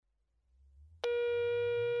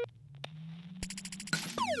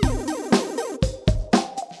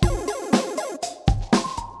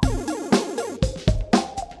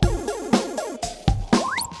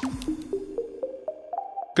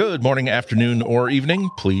Good morning, afternoon, or evening.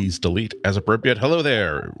 Please delete as appropriate. Hello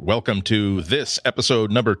there. Welcome to this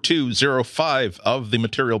episode number 205 of the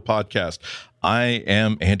Material Podcast. I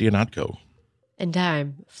am Andy Anatko. And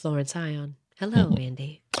I'm Florence Ion. Hello,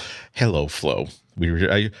 Andy. Hello, Flo.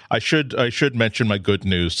 I should mention my good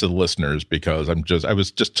news to the listeners because I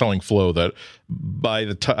was just telling Flo that by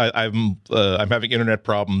the time I'm having internet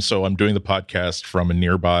problems, so I'm doing the podcast from a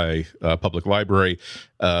nearby public library.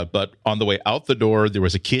 But on the way out the door, there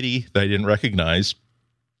was a kitty that I didn't recognize.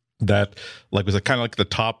 That was kind of like the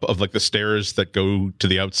top of like the stairs that go to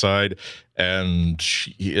the outside, and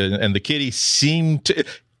the kitty seemed to,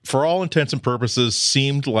 for all intents and purposes,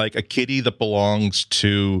 seemed like a kitty that belongs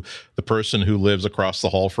to the person who lives across the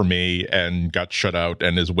hall from me and got shut out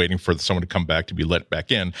and is waiting for someone to come back to be let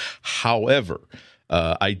back in. However,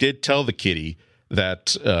 I did tell the kitty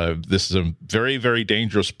that this is a very, very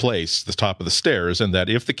dangerous place, the top of the stairs, and that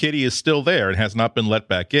if the kitty is still there and has not been let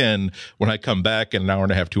back in, when I come back in an hour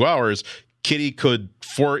and a half, 2 hours, kitty could,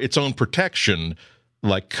 for its own protection,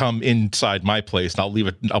 come inside my place, and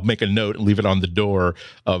I'll make a note and leave it on the door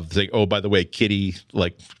of saying, oh, by the way, kitty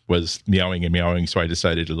was meowing and meowing, so I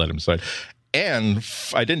decided to let him inside. And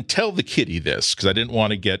I didn't tell the kitty this because I didn't want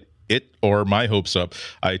to get it or my hopes up.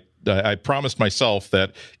 I promised myself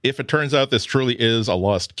that if it turns out this truly is a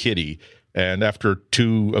lost kitty, and after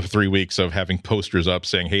 2 of 3 weeks of having posters up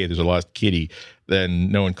saying, hey, there's a lost kitty, then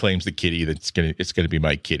no one claims the kitty, it's gonna be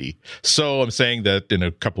my kitty. So I'm saying that in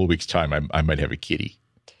a couple of weeks' time, I might have a kitty.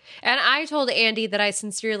 And I told Andy that I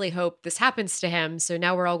sincerely hope this happens to him. So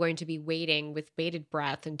now we're all going to be waiting with bated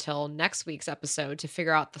breath until next week's episode to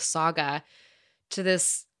figure out the saga to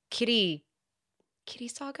this kitty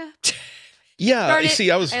saga. Yeah, you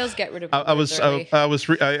see, I always get rid of. I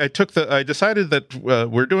decided that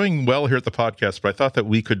we're doing well here at the podcast, but I thought that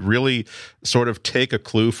we could really sort of take a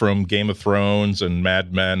clue from Game of Thrones and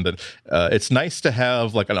Mad Men that it's nice to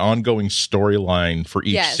have like an ongoing storyline for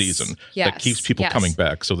each season that keeps people coming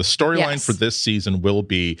back. So the storyline for this season will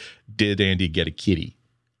be: did Andy get a kitty?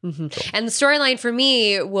 Mm-hmm. So. And the storyline for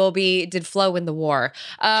me will be, did Flo win the war?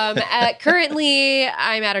 Currently,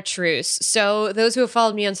 I'm at a truce. So those who have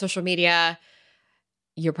followed me on social media,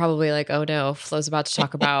 you're probably like, oh no, Flo's about to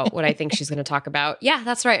talk about what I think she's going to talk about. Yeah,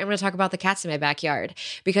 that's right. I'm going to talk about the cats in my backyard.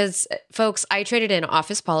 Because, folks, I traded in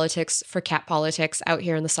office politics for cat politics out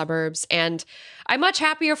here in the suburbs. And I'm much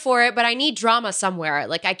happier for it, but I need drama somewhere.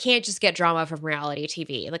 Like, I can't just get drama from reality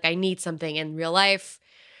TV. Like, I need something in real life.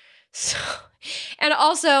 So, and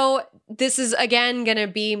also, this is, again, going to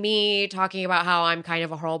be me talking about how I'm kind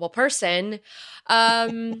of a horrible person.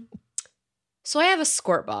 So I have a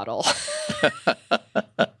squirt bottle. I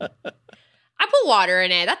put water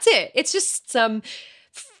in it. That's it. It's just some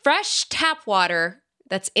fresh tap water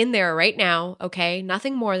that's in there right now. Okay.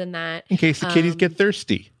 Nothing more than that. In case the kitties get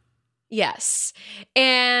thirsty. Yes.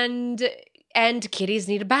 And kitties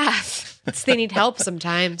need a bath. They need help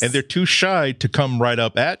sometimes. And they're too shy to come right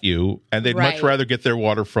up at you. And they'd much rather get their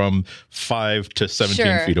water from 5 to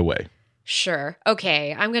 17 feet away. Sure.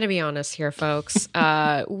 Okay. I'm going to be honest here, folks.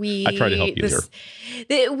 I try to help you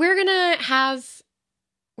here. We're going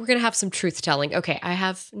to have some truth telling. Okay. I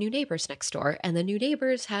have new neighbors next door, and the new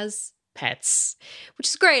neighbors has pets, which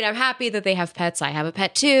is great. I'm happy that they have pets. I have a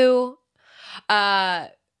pet too. But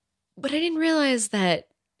I didn't realize that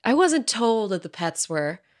I wasn't told that the pets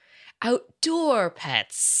were outdoor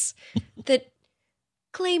pets that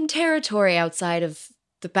claim territory outside of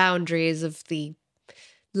the boundaries of the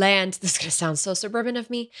land. This is going to sound so suburban of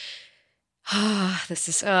me.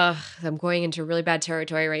 I'm going into really bad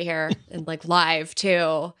territory right here and like live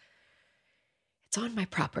too. It's on my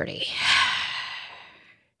property.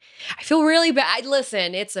 I feel really bad.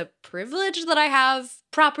 Listen, it's a privilege that I have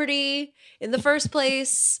property in the first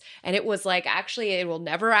place. And it was like, actually, it will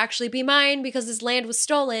never actually be mine because this land was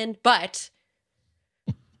stolen. But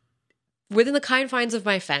within the confines of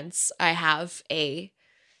my fence, I have an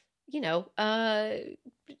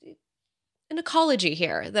ecology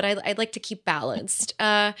here that I'd like to keep balanced.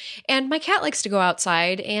 And my cat likes to go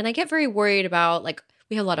outside, and I get very worried about, like,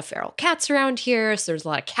 we have a lot of feral cats around here, so there's a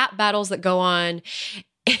lot of cat battles that go on.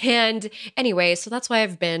 And anyway, so that's why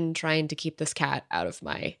I've been trying to keep this cat out of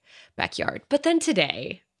my backyard. But then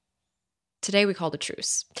today we called a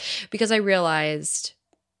truce because I realized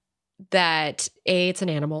that it's an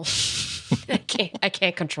animal. I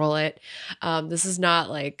can't control it. This is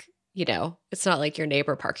not like, it's not like your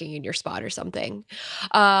neighbor parking in your spot or something.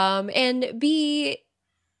 And B,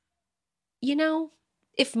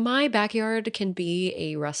 if my backyard can be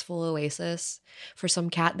a restful oasis for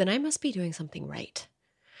some cat, then I must be doing something right.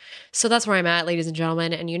 So that's where I'm at, ladies and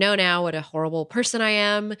gentlemen. And you know now what a horrible person I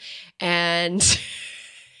am. And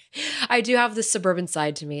I do have this suburban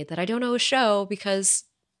side to me that I don't always show because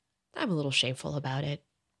I'm a little shameful about it,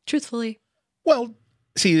 truthfully. Well,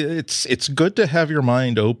 see, it's good to have your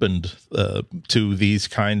mind opened to these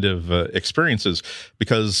kind of experiences,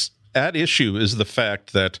 because at issue is the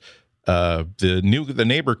fact that the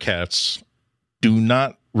neighbor cats do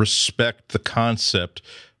not respect the concept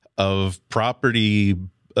of property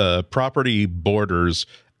borders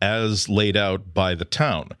as laid out by the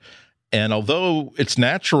town. And although it's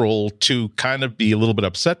natural to kind of be a little bit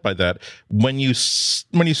upset by that, when you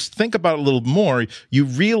think about it a little more, you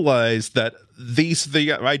realize that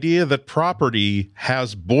the idea that property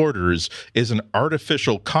has borders is an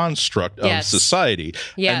artificial construct of society.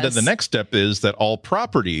 Yes. And then the next step is that all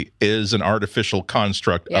property is an artificial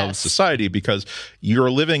construct of society, because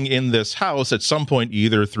you're living in this house at some point,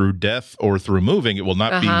 either through death or through moving. It will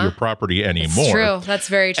not be your property anymore. That's true. That's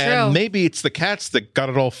very true. And maybe it's the cats that got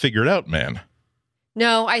it all figured out, man.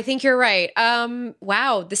 No, I think you're right.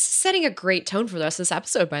 Wow, this is setting a great tone for the rest of this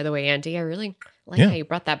episode, by the way, Andy. I really like how you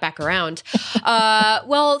brought that back around.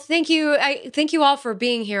 Well, thank you. Thank you all for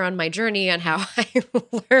being here on my journey on how I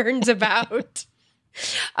learned about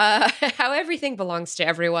how everything belongs to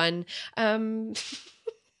everyone. And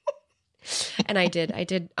I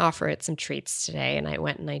did offer it some treats today, and I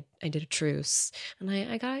went and I did a truce, and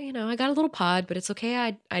I got a little pod, but it's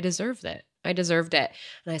okay. I deserved it. I deserved it.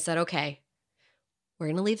 And I said, okay, we're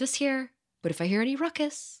going to leave this here, but if I hear any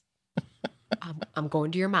ruckus, I'm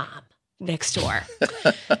going to your mom next door.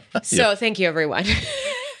 So thank you, everyone.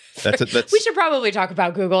 That's we should probably talk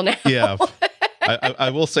about Google now. Yeah. I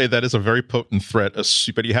will say that is a very potent threat,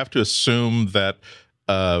 but you have to assume that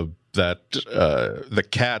the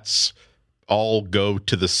cats all go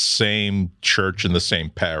to the same church in the same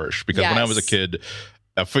parish. Because when I was a kid,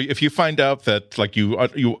 if you find out that like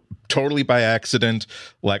you totally by accident,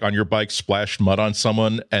 like on your bike, splashed mud on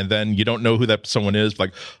someone, and then you don't know who that someone is,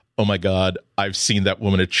 like, oh my God, I've seen that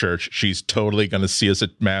woman at church. She's totally going to see us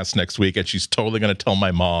at Mass next week, and she's totally going to tell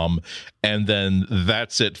my mom. And then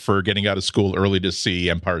that's it for getting out of school early to see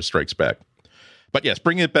Empire Strikes Back. But yes,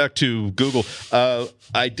 bringing it back to Google,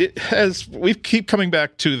 as we keep coming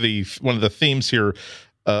back to one of the themes here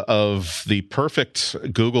of the perfect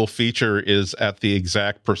Google feature is at the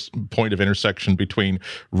exact point of intersection between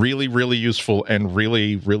really, really useful and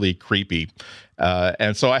really, really creepy.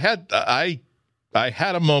 And so I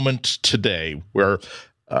had a moment today where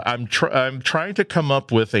I'm trying to come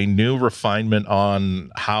up with a new refinement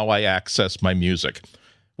on how I access my music,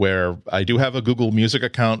 where I do have a Google Music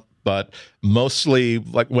account, but mostly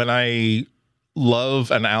like when I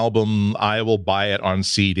love an album, I will buy it on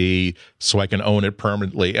CD so I can own it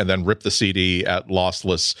permanently and then rip the CD at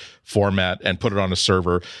lossless format and put it on a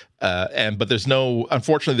server. But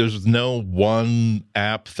unfortunately, there's no one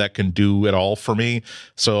app that can do it all for me.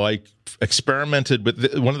 So I experimented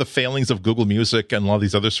with one of the failings of Google Music and a lot of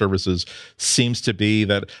these other services seems to be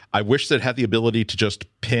that I wish that it had the ability to just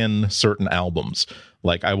pin certain albums.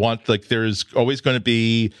 Like there's always going to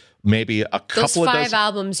be maybe a couple those of 5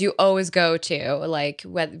 albums you always go to, like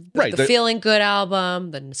the Feeling Good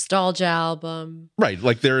album, the Nostalgia album. Right.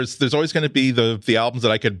 Like there's always going to be the albums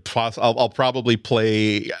that I'll probably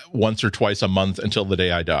play once or twice a month until the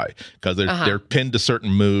day I die, because they're pinned to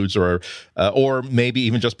certain moods, or maybe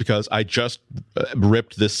even just because I just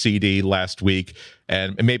ripped this CD last week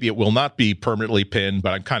and maybe it will not be permanently pinned,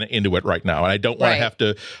 but I'm kind of into it right now. And I don't want to have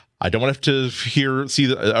to. I don't want to have to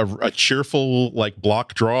see a cheerful like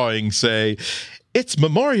block drawing say, it's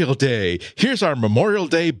Memorial Day. Here's our Memorial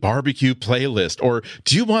Day barbecue playlist. Or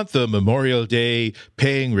do you want the Memorial Day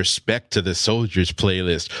paying respect to the soldiers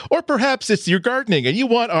playlist? Or perhaps it's your gardening and you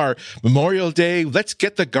want our Memorial Day, let's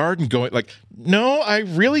get the garden going. Like, no, I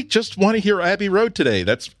really just want to hear Abbey Road today.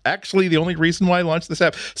 That's actually the only reason why I launched this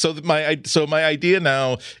app. So my idea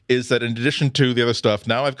now is that in addition to the other stuff,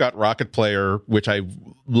 now I've got Rocket Player, which I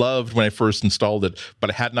loved when I first installed it, but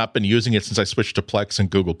I had not been using it since I switched to Plex and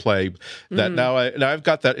Google Play. That now I've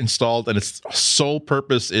got that installed, and its sole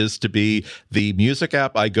purpose is to be the music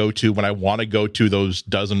app I go to when I want to go to those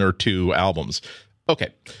dozen or two albums.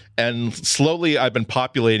 Okay, and slowly I've been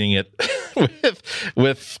populating it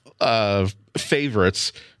with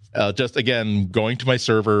favorites. Just again going to my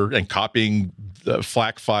server and copying the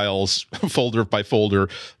FLAC files folder by folder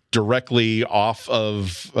directly off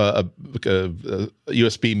of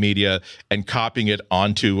USB media and copying it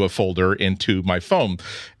onto a folder into my phone.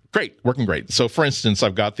 Great, working great. So, for instance,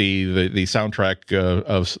 I've got the soundtrack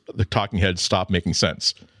of the Talking Heads' "Stop Making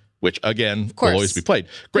Sense," which again will always be played.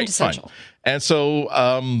 Great, fine. And so,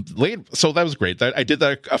 so that was great. I did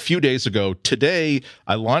that a few days ago. Today,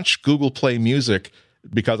 I launched Google Play Music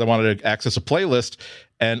because I wanted to access a playlist.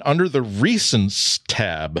 And under the Recents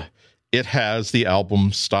tab, it has the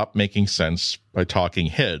album Stop Making Sense by Talking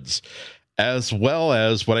Heads, as well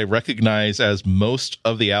as what I recognize as most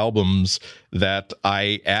of the albums that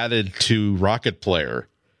I added to Rocket Player.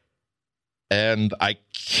 And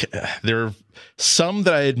there are some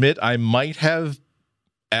that I admit I might have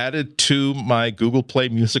added to my Google Play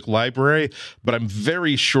Music library, but I'm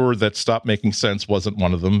very sure that Stop Making Sense wasn't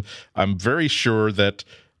one of them. I'm very sure that,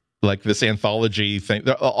 like, this anthology thing,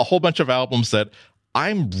 a whole bunch of albums that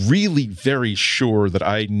I'm really very sure that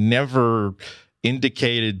I never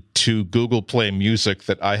indicated to Google Play Music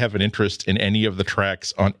that I have an interest in any of the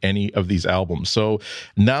tracks on any of these albums. So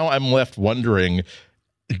now I'm left wondering,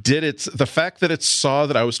 the fact that it saw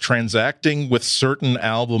that I was transacting with certain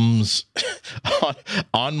albums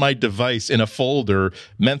on my device in a folder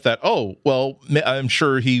meant that, oh, well, I'm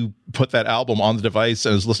sure he put that album on the device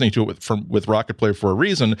and is listening to it with Rocket Player for a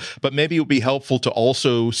reason, but maybe it would be helpful to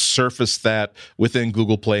also surface that within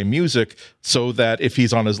Google Play Music so that if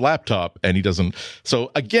he's on his laptop and he doesn't. So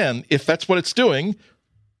again, if that's what it's doing,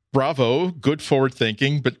 bravo, good forward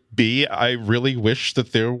thinking. But B, I really wish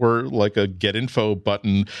that there were like a get info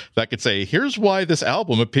button that could say, here's why this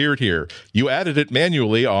album appeared here. You added it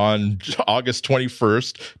manually on August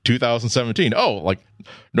 21st, 2017. Oh, like,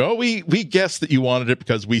 no, we guessed that you wanted it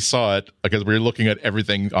because we saw it, because we were looking at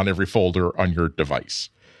everything on every folder on your device.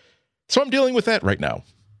 So I'm dealing with that right now.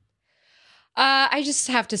 I just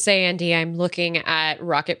have to say, Andy, I'm looking at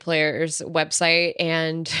Rocket Player's website,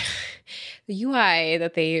 and the UI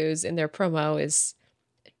that they use in their promo is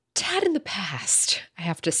a tad in the past, I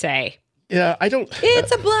have to say. Yeah,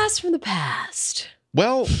 It's a blast from the past.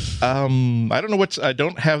 Well, I don't know I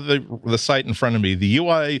don't have the site in front of me. The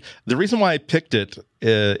UI, the reason why I picked it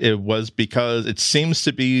was because it seems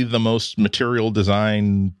to be the most material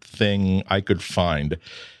design thing I could find.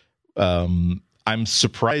 I'm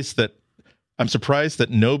surprised that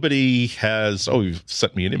nobody has. Oh, you've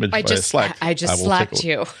sent me an image via Slack. I just slacked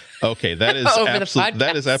you. Okay, that is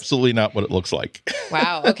that is absolutely not what it looks like.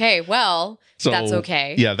 Wow. Okay. Well, so, that's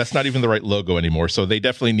okay. Yeah, that's not even the right logo anymore. So they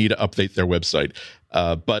definitely need to update their website.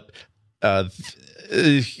 But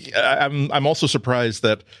I'm also surprised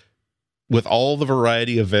that with all the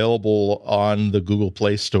variety available on the Google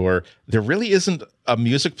Play Store, there really isn't a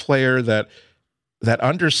music player that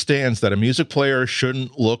understands that a music player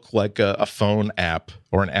shouldn't look like a phone app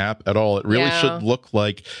or an app at all. It really should look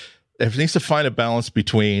like it needs to find a balance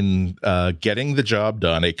between getting the job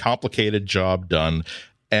done, a complicated job done,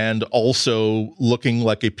 and also looking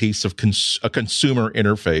like a piece of a consumer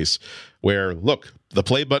interface where, look, the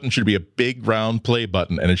play button should be a big round play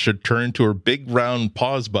button, and it should turn into a big round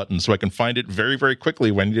pause button so I can find it very, very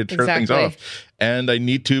quickly when I need to turn things off. And I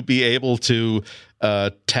need to be able to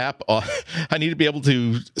tap on. I need to be able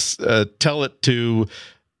to tell it to.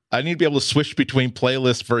 I need to be able to switch between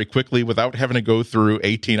playlists very quickly without having to go through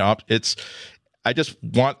 18 I just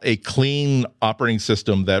want a clean operating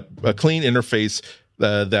system, a clean interface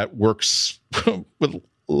that works with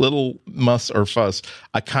little muss or fuss.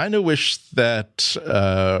 I kind of wish that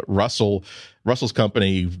Russell's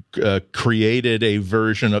company created a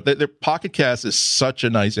version of their Pocket Cast is such a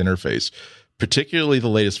nice interface, particularly the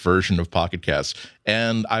latest version of Pocket Cast.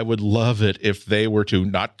 And I would love it if they were to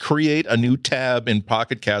not create a new tab in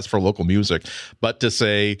Pocket Cast for local music, but to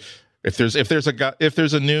say, if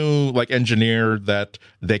there's a new like engineer that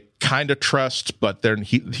they kind of trust, but then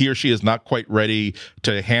he or she is not quite ready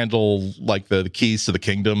to handle like the keys to the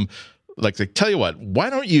kingdom, like they tell you what, why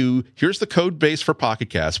don't you, here's the code base for Pocket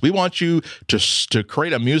Cast. We want you to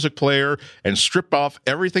create a music player and strip off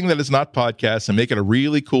everything that is not podcast and make it a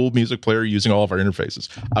really cool music player using all of our interfaces.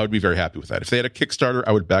 I would be very happy with that. If they had a Kickstarter,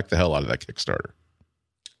 I would back the hell out of that Kickstarter.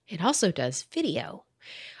 It also does video.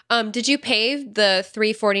 Did you pay the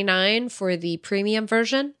 $3.49 for the premium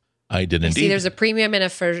version? I did indeed. See, there's a premium and a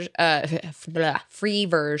free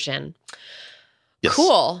version. Yes.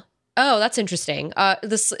 Cool. Oh, that's interesting.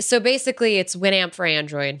 So basically, it's Winamp for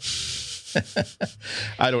Android.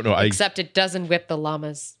 I don't know. Except it doesn't whip the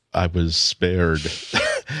llamas. I was spared.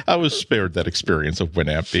 I was spared that experience of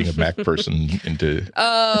Winamp, being a Mac person into.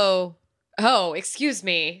 Oh, excuse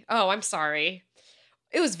me. Oh, I'm sorry.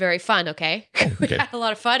 It was very fun, okay? Okay. We had a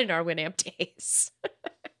lot of fun in our Winamp days.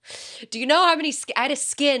 Do you know how many... I had a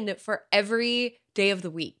skin for every day of the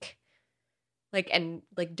week. Like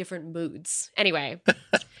different moods. Anyway.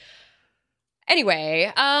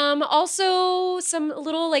 Also some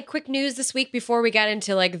little like quick news this week before we got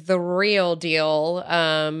into like the real deal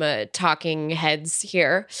talking heads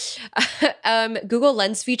here. Google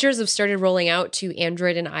Lens features have started rolling out to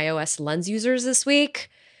Android and iOS Lens users this week.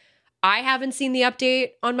 I haven't seen the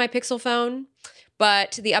update on my Pixel phone,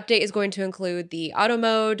 But the update is going to include the auto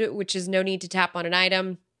mode, which is no need to tap on an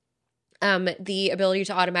item. The ability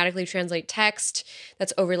to automatically translate text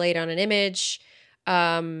that's overlaid on an image,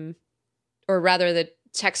 or rather the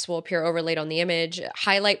text will appear overlaid on the image,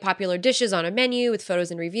 highlight popular dishes on a menu with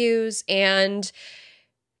photos and reviews, and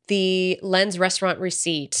the Lens restaurant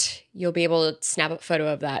receipt. You'll be able to snap a photo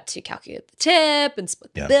of that to calculate the tip and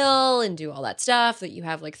split the bill and do all that stuff that you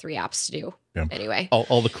have like 3 apps to do. Yeah. Anyway,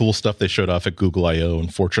 all the cool stuff they showed off at Google I/O.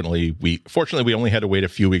 Unfortunately, we only had to wait a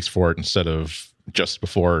few weeks for it instead of just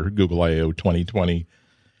before Google I/O 2020.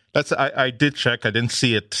 I did check. I didn't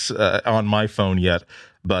see it on my phone yet,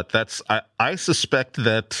 but I suspect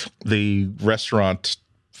that the restaurant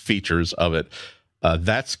features of it,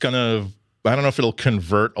 that's gonna. I don't know if it'll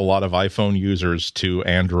convert a lot of iPhone users to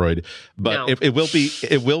Android, but no.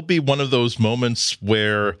 it will be one of those moments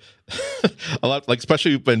where a lot, like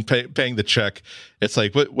especially when paying the check, it's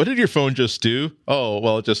like, what did your phone just do? Oh,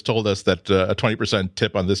 well, it just told us that a 20%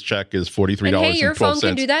 tip on this check is $43. And hey, your phone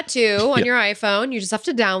can do that too on your iPhone. You just have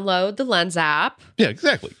to download the Lens app. Yeah,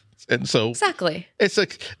 exactly. And so exactly, it's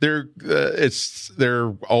like they're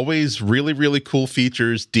always really, really cool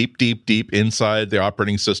features deep inside the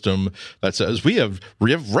operating system that says we have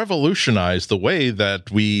revolutionized the way that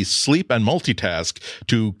we sleep and multitask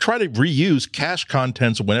to try to reuse cache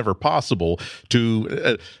contents whenever possible.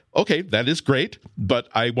 Okay, that is great, but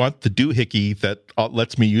I want the doohickey that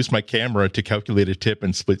lets me use my camera to calculate a tip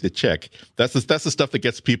and split the check. That's the stuff that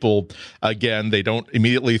gets people. Again, they don't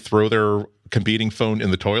immediately throw their competing phone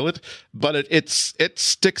in the toilet, but it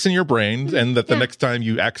sticks in your brain, and that the next time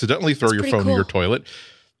you accidentally throw your phone in your toilet,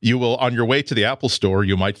 you will, on your way to the Apple Store,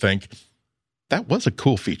 you might think, that was a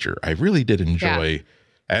cool feature. I really did enjoy. Yeah.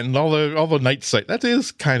 And all the night sight, that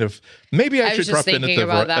is kind of, maybe I should drop in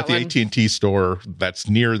at the AT&T store that's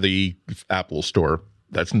near the Apple Store.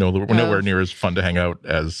 That's nowhere near as fun to hang out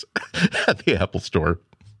as at the Apple Store.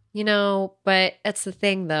 But that's the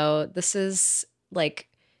thing, though. This is like,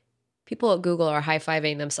 people at Google are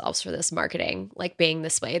high-fiving themselves for this marketing, like being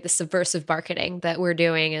this way, the subversive marketing that we're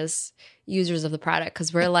doing as users of the product.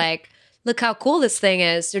 Because we're like, look how cool this thing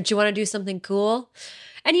is. Don't you want to do something cool?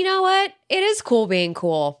 And you know what? It is cool being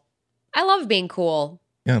cool. I love being cool.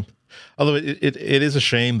 Yeah. Although it is a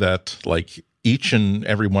shame that like each and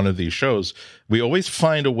every one of these shows, we always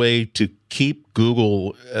find a way to keep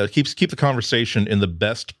Google, keep the conversation in the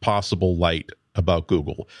best possible light about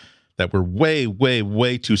Google. That we're way, way,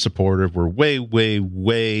 way too supportive. We're way, way,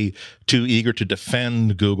 way too eager to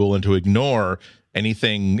defend Google and to ignore any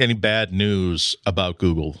bad news about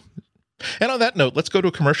Google. And on that note, let's go to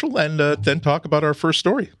a commercial and then talk about our first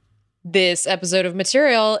story. This episode of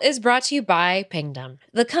Material is brought to you by Pingdom,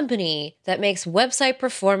 the company that makes website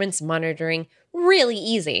performance monitoring really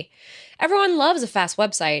easy. Everyone loves a fast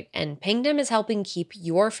website, and Pingdom is helping keep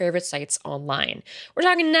your favorite sites online. We're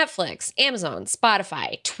talking Netflix, Amazon,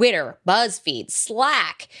 Spotify, Twitter, BuzzFeed,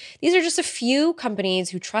 Slack. These are just a few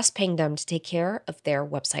companies who trust Pingdom to take care of their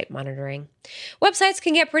website monitoring. Websites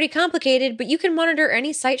can get pretty complicated, but you can monitor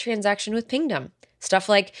any site transaction with Pingdom. Stuff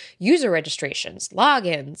like user registrations,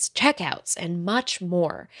 logins, checkouts, and much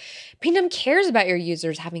more. Pingdom cares about your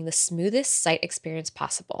users having the smoothest site experience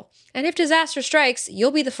possible. And if disaster strikes,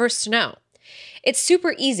 you'll be the first to know. It's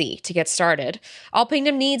super easy to get started. All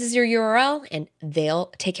Pingdom needs is your URL, and they'll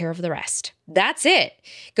take care of the rest. That's it.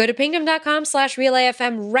 Go to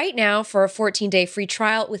pingdom.com/RelayFM right now for a 14-day free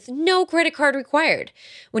trial with no credit card required.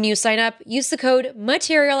 When you sign up, use the code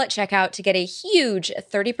MATERIAL at checkout to get a huge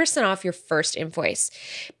 30% off your first invoice.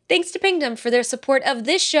 Thanks to Pingdom for their support of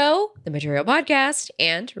this show, the Material Podcast,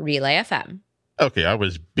 and Relay FM. Okay, I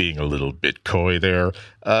was being a little bit coy there.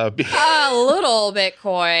 A little bit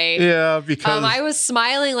coy. Yeah, because I was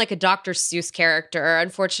smiling like a Dr. Seuss character.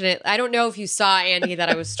 Unfortunately, I don't know if you saw, Andy, that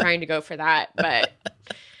I was trying to go for that, but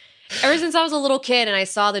ever since I was a little kid and I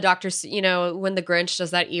saw the Dr. When the Grinch does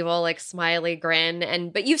that evil, like, smiley grin,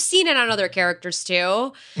 but you've seen it on other characters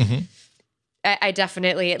too. Mm-hmm. I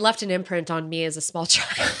definitely, it left an imprint on me as a small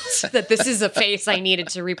child that this is a face I needed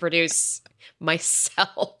to reproduce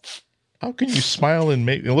myself. How can you smile and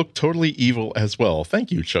make me look totally evil as well?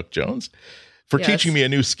 Thank you, Chuck Jones, for teaching me a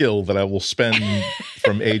new skill that I will spend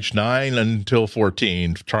from age 9 until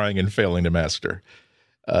 14 trying and failing to master.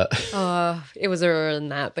 It was earlier than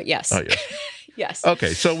that, but yes. Oh, yeah. Yes.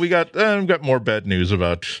 Okay, so we got more bad news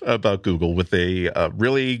about Google with a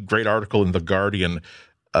really great article in The Guardian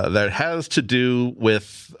that has to do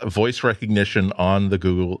with voice recognition on the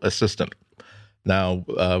Google Assistant. Now,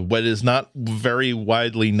 what is not very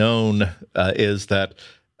widely known is that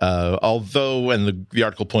Although, and the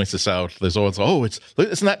article points this out, there's always,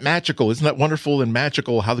 isn't that magical? Isn't that wonderful and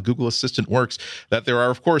magical how the Google Assistant works? That there are,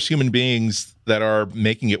 of course, human beings that are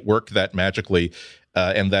making it work that magically.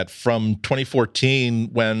 And that from 2014,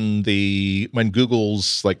 when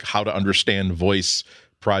Google's like How to Understand Voice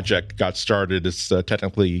project got started, it's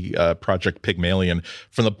technically Project Pygmalion.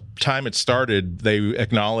 From the time it started, they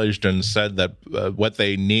acknowledged and said that what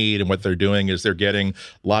they need and what they're doing is they're getting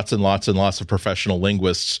lots and lots and lots of professional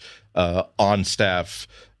linguists on staff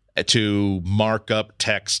to mark up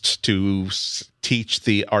text, to teach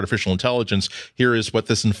the artificial intelligence, here is what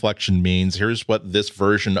this inflection means, here's what this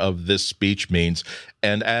version of this speech means.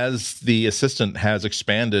 And as the assistant has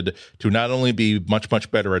expanded to not only be much,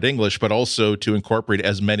 much better at English, but also to incorporate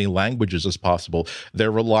as many languages as possible,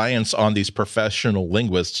 their reliance on these professional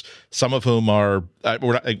linguists, some of whom are,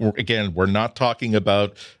 we're not talking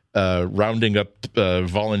about rounding up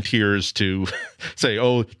volunteers to say,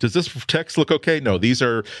 oh, does this text look okay? No, these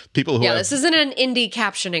are people who this isn't an indie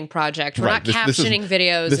captioning project. We're not captioning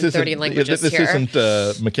videos in 30 languages this here. This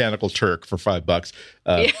isn't Mechanical Turk for $5.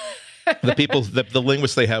 The people, the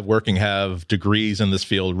linguists they have working have degrees in this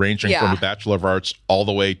field ranging from a Bachelor of Arts all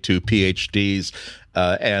the way to PhDs.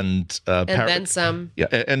 And then some. Yeah,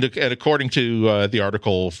 and according to the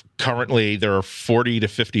article, currently there are 40 to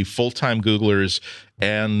 50 full-time Googlers,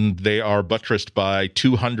 and they are buttressed by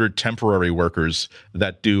 200 temporary workers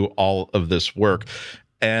that do all of this work.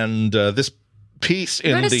 And this piece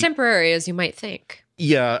in not as temporary as you might think.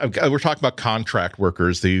 Yeah, we're talking about contract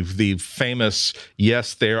workers. The famous,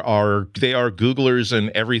 yes, they are Googlers in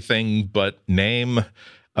everything but name,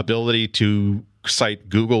 ability to cite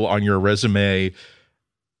Google on your resume,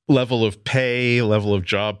 level of pay, level of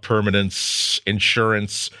job permanence,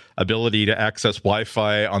 insurance, ability to access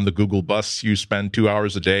Wi-Fi on the Google bus you spend 2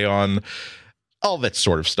 hours a day on, all that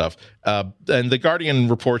sort of stuff. And The Guardian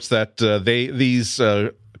reports that these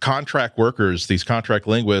contract workers, these contract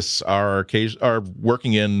linguists, are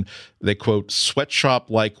working in, they quote,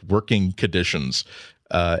 sweatshop-like working conditions,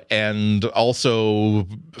 and also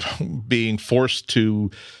being forced to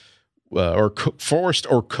forced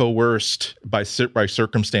or coerced by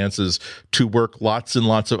circumstances to work lots and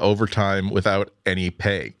lots of overtime without any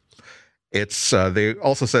pay. It's they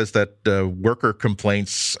also says that worker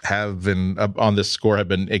complaints have been on this score have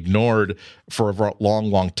been ignored for a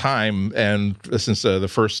long time, and since the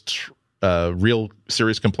first real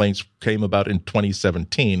serious complaints came about in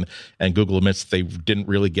 2017, and Google admits they didn't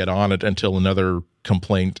really get on it until another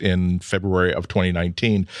complaint in February of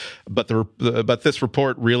 2019. But this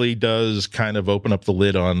report really does kind of open up the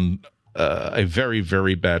lid on a very,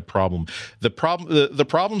 very bad problem. The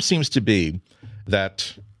problem seems to be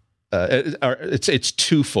that it's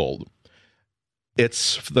twofold.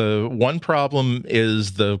 It's the one problem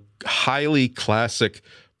is the highly classic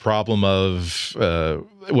problem of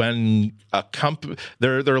when a company,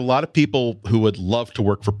 there are a lot of people who would love to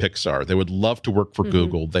work for Pixar. They would love to work for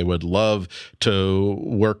Google. They would love to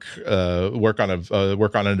work on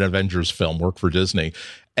an Avengers film, work for Disney.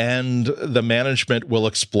 And the management will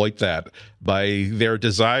exploit that by their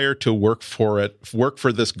desire to work for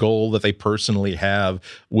this goal that they personally have,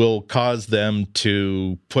 will cause them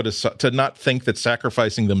to to not think that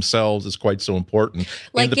sacrificing themselves is quite so important.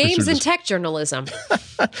 Like games and tech journalism.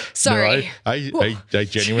 Sorry. No, I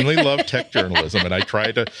genuinely love tech journalism, and I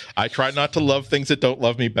try not to love things that don't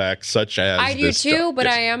love me back, such as I do too, but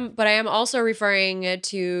I am also referring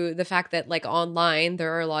to the fact that like online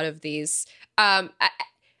there are a lot of these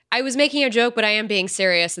I was making a joke, but I am being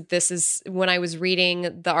serious that this is, when I was reading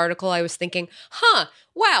the article, I was thinking,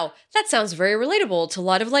 wow, that sounds very relatable to a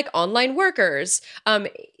lot of like online workers. And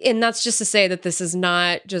that's just to say that this is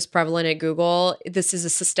not just prevalent at Google. This is a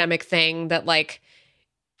systemic thing that like,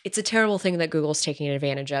 it's a terrible thing that Google's taking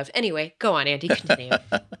advantage of. Anyway, go on, Andy, continue.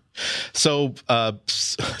 So part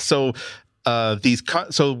of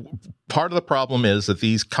the problem is that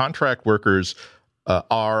these contract workers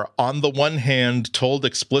are, on the one hand, told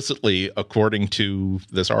explicitly, according to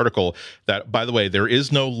this article, that, by the way, there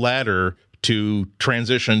is no ladder to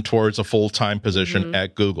transition towards a full-time position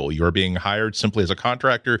at Google. You're being hired simply as a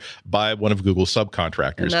contractor by one of Google's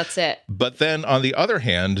subcontractors. And that's it. But then, on the other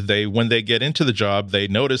hand, when they get into the job, they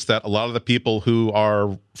notice that a lot of the people who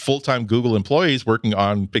are full-time Google employees working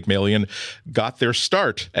on Pygmalion got their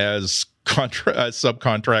start as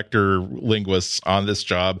subcontractor linguists on this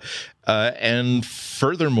job. And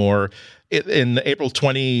furthermore, in April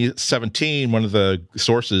 2017, one of the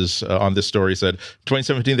sources on this story said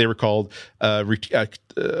 2017 they recalled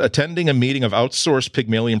attending a meeting of outsourced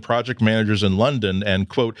Pygmalion project managers in London and,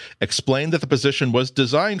 quote, explained that the position was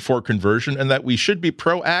designed for conversion and that we should be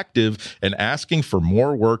proactive in asking for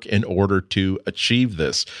more work in order to achieve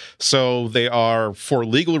this. So they are, for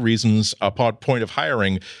legal reasons, upon point of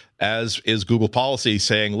hiring, as is Google policy,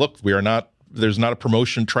 saying, look, there's not a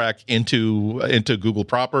promotion track into Google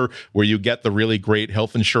proper where you get the really great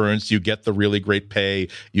health insurance, you get the really great pay,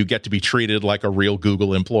 you get to be treated like a real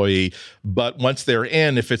Google employee. But once they're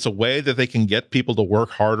in, if it's a way that they can get people to work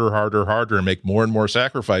harder, and make more and more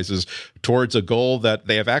sacrifices towards a goal that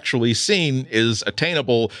they have actually seen is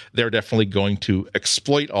attainable, they're definitely going to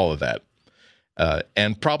exploit all of that.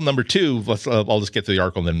 And problem number two, I'll just get to the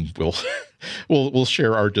article and then we'll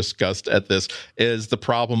share our disgust at this, is the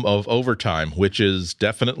problem of overtime, which is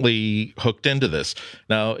definitely hooked into this.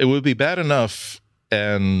 Now, it would be bad enough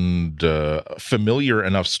and familiar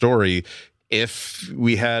enough story if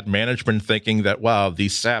we had management thinking that, wow,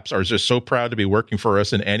 these SAPs are just so proud to be working for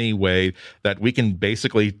us in any way that we can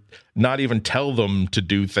basically not even tell them to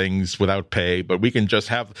do things without pay, but we can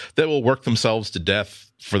just they will work themselves to death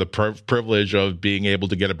for the privilege of being able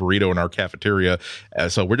to get a burrito in our cafeteria.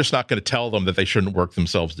 So we're just not going to tell them that they shouldn't work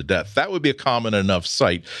themselves to death. That would be a common enough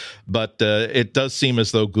sight. But it does seem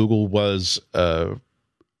as though Google was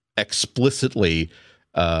explicitly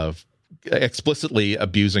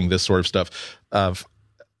abusing this sort of stuff.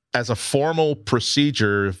 As a formal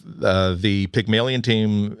procedure, the Pygmalion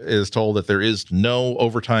team is told that there is no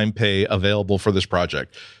overtime pay available for this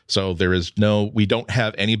project. So we don't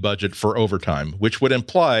have any budget for overtime, which would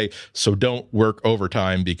imply, so don't work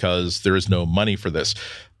overtime because there is no money for this.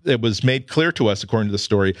 It was made clear to us, according to the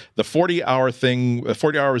story, the 40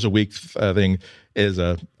 hours a week thing is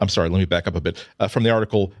I'm sorry, let me back up a bit from the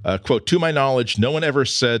article. Quote, to my knowledge, no one ever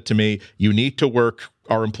said to me, you need to work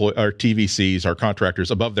our TVCs, our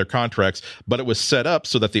contractors, above their contracts, but it was set up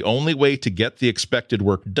so that the only way to get the expected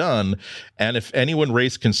work done, and if anyone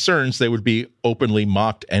raised concerns, they would be openly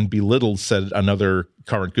mocked and belittled, said another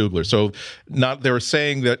current Googler. So they were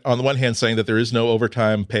saying that, on the one hand, saying that there is no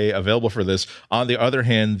overtime pay available for this. On the other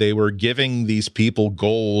hand, they were giving these people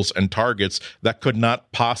goals and targets that could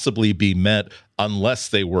not possibly be met unless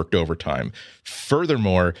they worked overtime.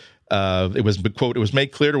 Furthermore, it was, quote, it was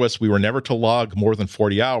made clear to us we were never to log more than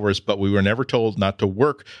 40 hours, but we were never told not to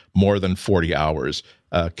work more than 40 hours.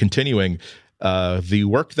 Continuing, the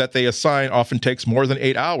work that they assign often takes more than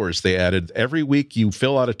 8 hours, they added. Every week you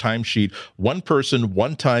fill out a timesheet. One person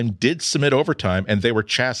one time did submit overtime, and they were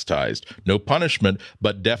chastised. No punishment,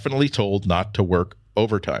 but definitely told not to work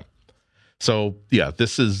overtime. So, yeah,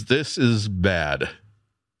 this is bad.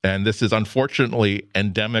 And this is unfortunately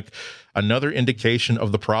endemic. Another indication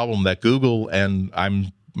of the problem that Google, and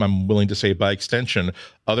I'm willing to say by extension,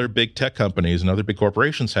 other big tech companies and other big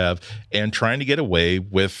corporations have, and trying to get away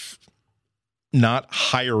with not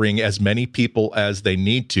hiring as many people as they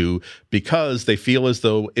need to because they feel as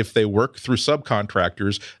though if they work through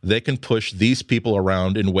subcontractors, they can push these people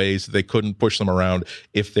around in ways they couldn't push them around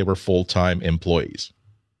if they were full-time employees.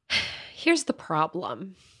 Here's the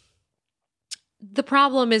problem. The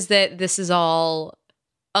problem is that this is all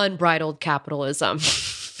unbridled capitalism.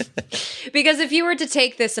 Because if you were to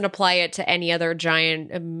take this and apply it to any other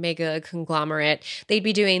giant mega conglomerate, they'd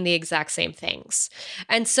be doing the exact same things.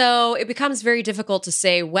 And so it becomes very difficult to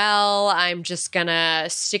say, well, I'm just gonna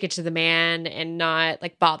stick it to the man and not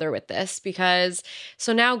bother with this, because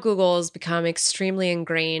so now Google has become extremely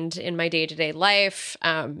ingrained in my day-to-day life.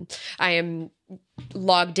 I am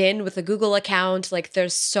logged in with a Google account.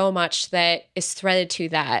 There's so much that is threaded to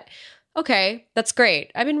that. Okay, that's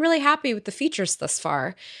great. I've been really happy with the features thus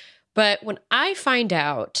far. But when I find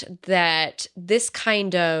out that this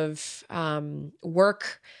kind of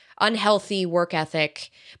unhealthy work ethic,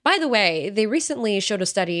 by the way, they recently showed a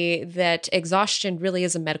study that exhaustion really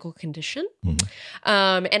is a medical condition.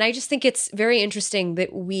 Mm-hmm. And I just think it's very interesting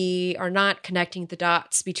that we are not connecting the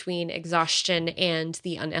dots between exhaustion and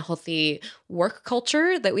the unhealthy work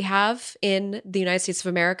culture that we have in the United States of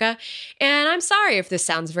America. And I'm sorry if this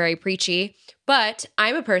sounds very preachy, but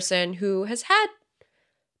I'm a person who has had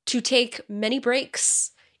to take many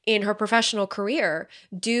breaks in her professional career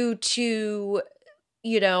due to,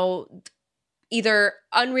 either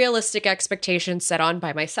unrealistic expectations set on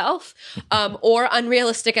by myself or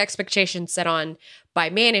unrealistic expectations set on by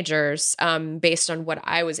managers based on what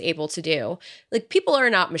I was able to do. People are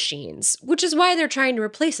not machines, which is why they're trying to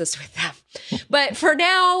replace us with them. But for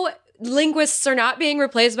now, linguists are not being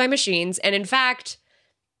replaced by machines. And in fact,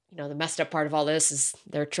 the messed up part of all this is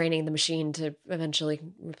they're training the machine to eventually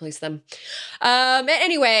replace them.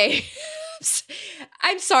 Anyway,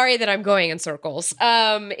 I'm sorry that I'm going in circles.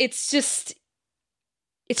 It's just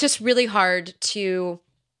really hard to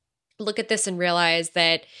look at this and realize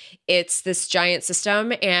that it's this giant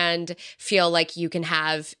system and feel like you can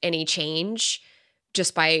have any change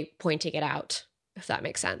just by pointing it out, if that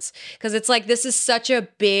makes sense. Because it's like, this is such a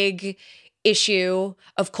big issue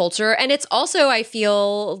of culture. And it's also, I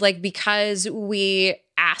feel like, because we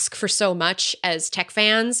ask for so much as tech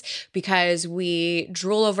fans, because we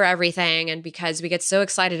drool over everything, and because we get so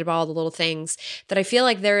excited about all the little things, that I feel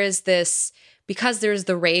like there is this, because there's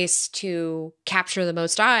the race to capture the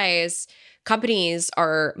most eyes, companies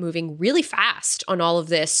are moving really fast on all of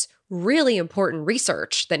this really important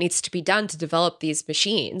research that needs to be done to develop these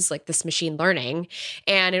machines, like this machine learning.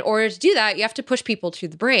 And in order to do that, you have to push people to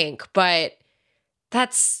the brink. But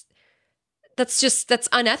that's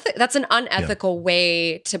unethical. That's an unethical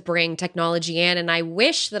way to bring technology in. And I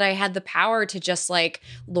wish that I had the power to just like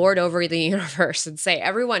lord over the universe and say,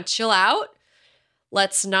 everyone chill out.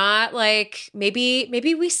 Let's not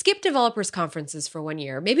maybe we skip developers conferences for 1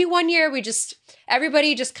 year. Maybe 1 year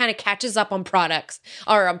everybody just kind of catches up on products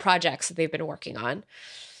or on projects that they've been working on.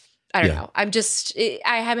 I don't know.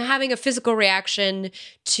 I'm having a physical reaction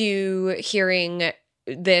to hearing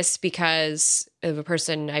this because of a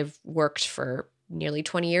person I've worked for nearly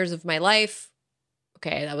 20 years of my life.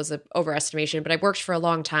 Okay, that was an overestimation, but I've worked for a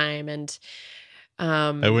long time, and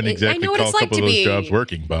I wouldn't exactly call a couple of those jobs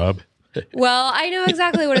working, Bob. Well, I know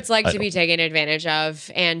exactly what it's like to be taken advantage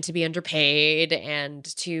of and to be underpaid and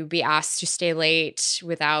to be asked to stay late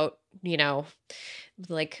without,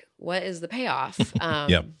 what is the payoff?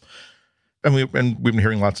 Yeah. And we've been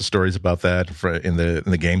hearing lots of stories about that in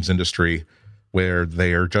the games industry, where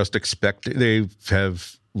they are just they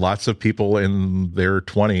have lots of people in their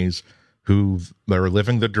 20s who are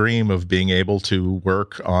living the dream of being able to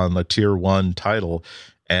work on a tier 1 title.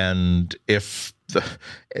 And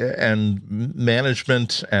and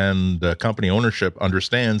management and company ownership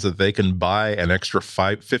understands that they can buy an extra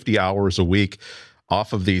 50 hours a week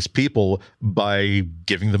off of these people by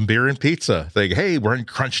giving them beer and pizza. Hey, we're in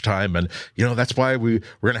crunch time, and that's why we're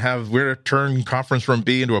gonna turn conference room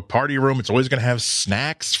B into a party room. It's always gonna have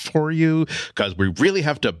snacks for you because we really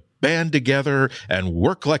have to band together and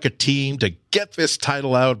work like a team to get this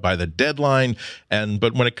title out by the deadline.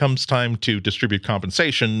 But when it comes time to distribute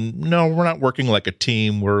compensation, no, we're not working like a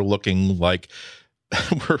team. We're looking like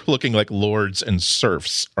lords and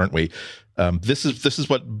serfs, aren't we? This is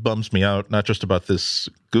what bums me out, not just about this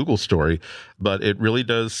Google story, but it really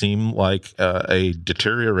does seem like a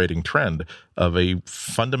deteriorating trend of a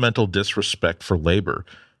fundamental disrespect for labor.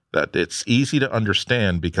 That it's easy to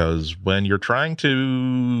understand, because when you're trying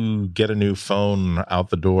to get a new phone out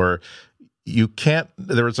the door,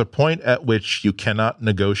 there is a point at which you cannot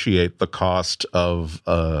negotiate the cost of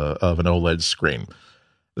an OLED screen.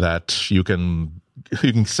 That you can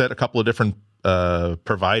set a couple of different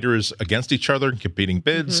providers against each other, competing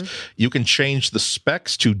bids. Mm-hmm. You can change the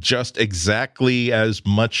specs to just exactly as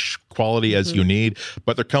much quality as you need,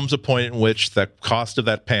 but there comes a point in which the cost of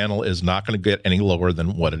that panel is not going to get any lower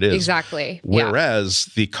than what it is. Exactly.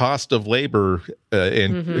 Whereas the cost of labor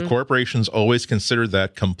in corporations always consider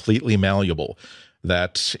that completely malleable.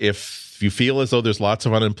 That if you feel as though there's lots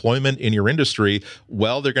of unemployment in your industry,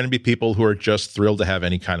 well, there are going to be people who are just thrilled to have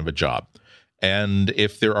any kind of a job. And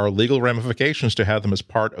if there are legal ramifications to have them as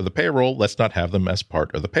part of the payroll, let's not have them as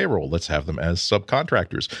part of the payroll. Let's have them as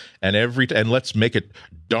subcontractors. And let's make it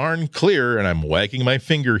darn clear, and I'm wagging my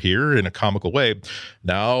finger here in a comical way.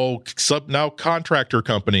 Now contractor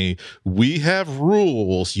company, we have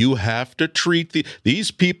rules. You have to treat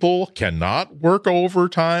these people cannot work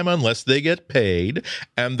overtime unless they get paid,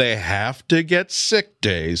 and they have to get sick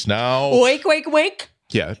days. Now, wake, wake, wake.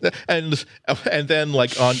 Yeah, and then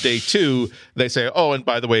like on day 2, they say, "Oh, and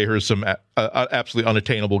by the way, here's some absolutely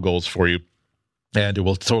unattainable goals for you, and it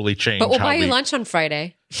will totally change." But we'll buy you lunch on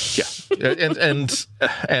Friday. Yeah,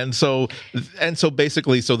 and so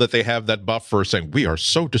basically, so that they have that buffer saying, "We are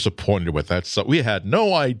so disappointed with that. So we had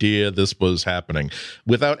no idea this was happening,"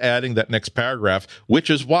 without adding that next paragraph, which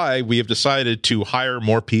is why we have decided to hire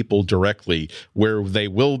more people directly, where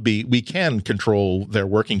we can control their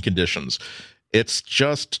working conditions. It's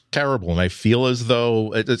just terrible, and I feel as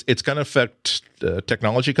though it's going to affect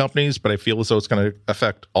technology companies, but I feel as though it's going to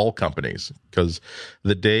affect all companies, because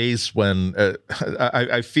the days when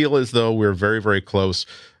I feel as though we're very, very close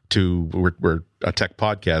to we're a tech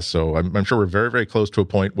podcast, so I'm sure we're very, very close to a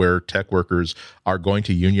point where tech workers are going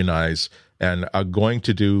to unionize and are going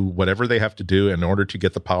to do whatever they have to do in order to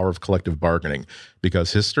get the power of collective bargaining.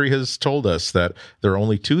 Because history has told us that there are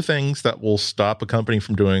only two things that will stop a company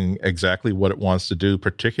from doing exactly what it wants to do,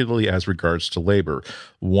 particularly as regards to labor.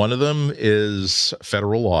 One of them is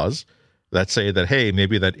federal laws that say that, hey,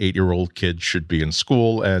 maybe that 8-year-old kid should be in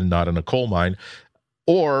school and not in a coal mine,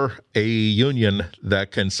 or a union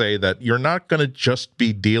that can say that you're not going to just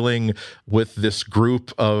be dealing with this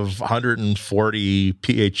group of 140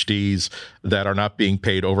 PhDs that are not being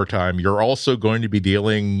paid overtime. You're also going to be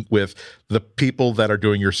dealing with the people that are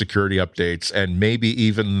doing your security updates, and maybe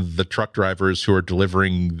even the truck drivers who are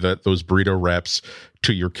delivering those burrito wraps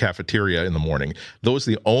to your cafeteria in the morning. Those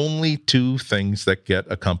are the only two things that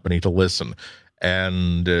get a company to listen.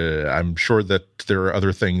 And I'm sure that there are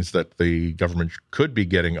other things that the government could be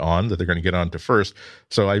getting on that they're going to get on to first.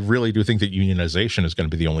 So I really do think that unionization is going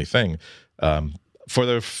to be the only thing. As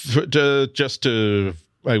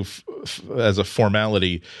a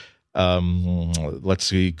formality, let's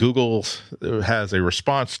see, Google has a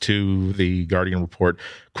response to the Guardian report.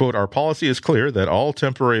 Quote, "Our policy is clear that all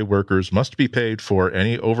temporary workers must be paid for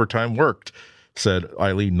any overtime worked," said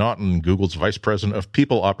Eileen Naughton, Google's vice president of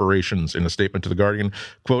people operations, in a statement to The Guardian.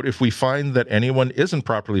 Quote, "If we find that anyone isn't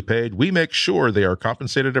properly paid, we make sure they are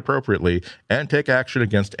compensated appropriately and take action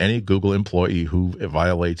against any Google employee who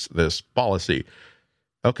violates this policy."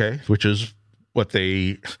 Okay, which is what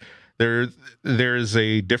there's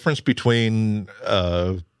a difference between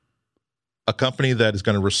a company that is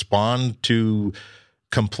going to respond to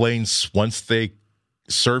complaints once they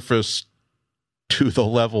surface to the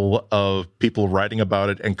level of people writing about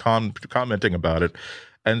it and commenting about it.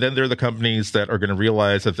 And then there are the companies that are going to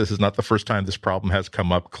realize that this is not the first time this problem has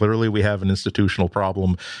come up. Clearly, we have an institutional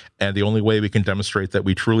problem, and the only way we can demonstrate that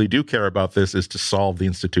we truly do care about this is to solve the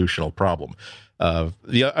institutional problem.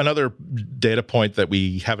 Another data point that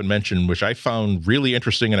we haven't mentioned, which I found really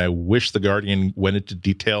interesting, and I wish The Guardian went into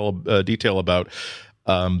detail about,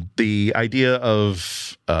 the idea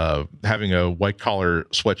of having a white-collar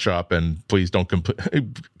sweatshop, and please don't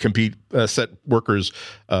compete, set workers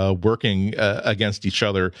working against each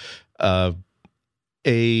other. Another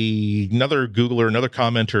Googler, another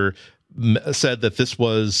commenter said that this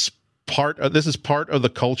is part of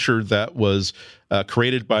the culture that was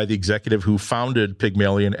created by the executive who founded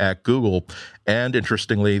Pygmalion at Google. And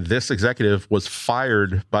interestingly, this executive was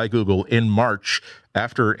fired by Google in March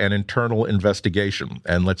after an internal investigation.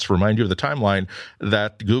 And let's remind you of the timeline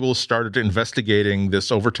that Google started investigating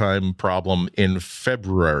this overtime problem in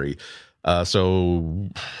February. So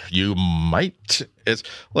you might,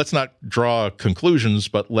 let's not draw conclusions,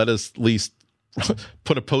 but let us at least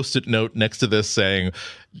put a Post-it note next to this saying,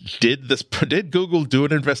 did Google do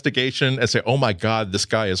an investigation and say, oh my God, this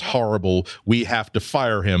guy is horrible, we have to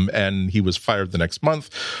fire him, and he was fired the next month?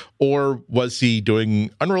 Or was he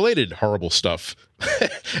doing unrelated horrible stuff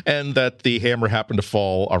and that the hammer happened to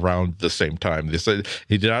fall around the same time? They said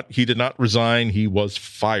he did not resign, he was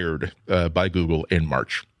fired by Google in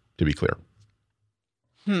March, to be clear.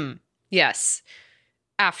 Yes.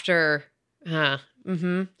 After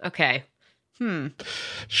okay.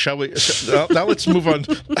 Shall we? Now let's move on.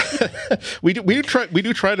 we do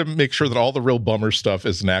try to make sure that all the real bummer stuff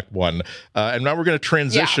is in Act 1, and now we're going to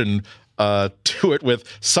transition to it with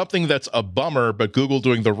something that's a bummer, but Google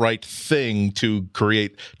doing the right thing to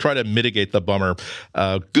try to mitigate the bummer.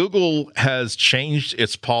 Google has changed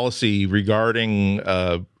its policy regarding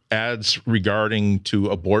ads related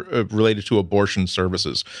to abortion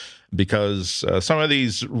services, because some of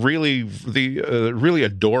these really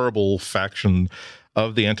adorable faction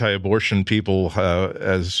of the anti-abortion people,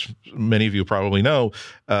 as many of you probably know,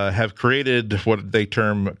 have created what they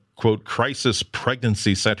term, quote, crisis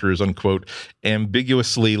pregnancy centers, unquote,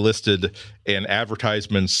 ambiguously listed in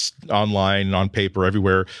advertisements online, on paper,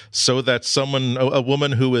 everywhere, so that a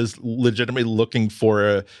woman who is legitimately looking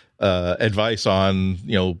for advice on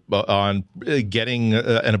getting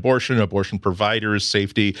an abortion providers,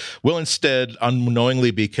 safety, will instead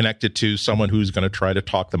unknowingly be connected to someone who's going to try to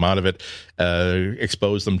talk them out of it,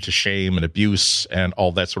 expose them to shame and abuse and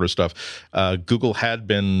all that sort of stuff. Google had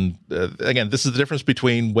been, again, this is the difference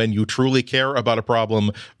between when you truly care about a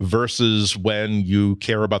problem versus when you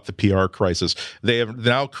care about the PR crisis. They have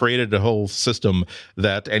now created a whole system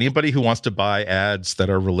that anybody who wants to buy ads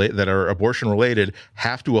that are abortion related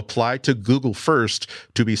have to apply to Google first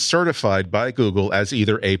to be certified by Google as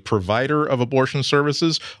either a provider of abortion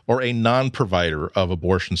services or a non-provider of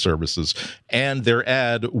abortion services. And their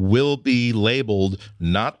ad will be labeled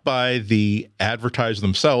not by the advertiser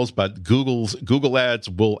themselves, but Google ads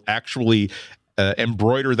will actually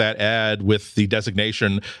embroider that ad with the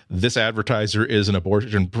designation, this advertiser is an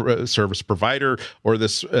abortion service provider, or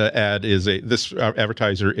this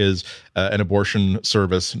advertiser is an abortion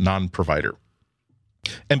service non-provider.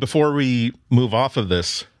 And before we move off of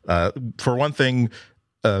this, for one thing,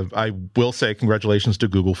 I will say congratulations to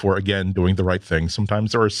Google for, again, doing the right thing.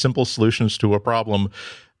 Sometimes there are simple solutions to a problem,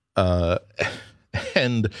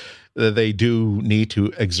 and they do need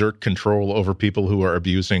to exert control over people who are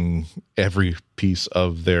abusing every piece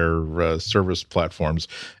of their service platforms.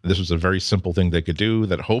 And this was a very simple thing they could do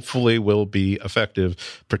that hopefully will be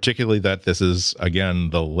effective, particularly that this is,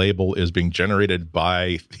 again, the label is being generated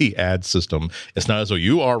by the ad system. It's not as though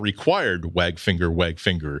you are required, wag finger,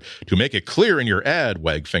 to make it clear in your ad,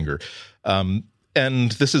 wag finger.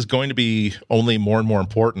 And this is going to be only more and more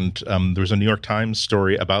important. There's a New York Times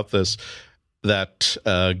story about this that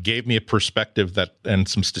gave me a perspective that and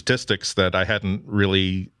some statistics that I hadn't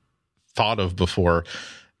really thought of before,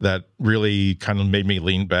 that really kind of made me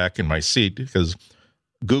lean back in my seat, because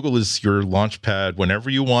Google is your launch pad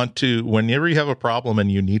whenever you have a problem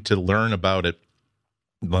and you need to learn about it.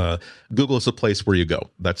 Google is a place where you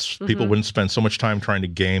go. That's people wouldn't spend so much time trying to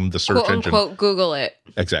game the search engine. Quote unquote, Google it.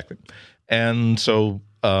 Exactly. And so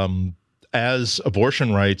as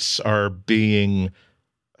abortion rights are being,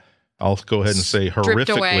 I'll go ahead and say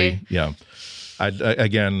horrifically. Yeah.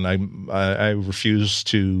 I refuse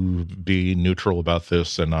to be neutral about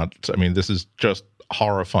this and not, I mean, this is just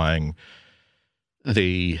horrifying.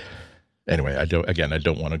 Anyway, I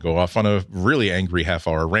don't want to go off on a really angry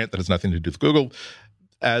half-hour rant that has nothing to do with Google.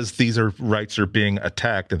 As these rights are being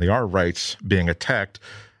attacked, and they are rights being attacked,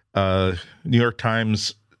 New York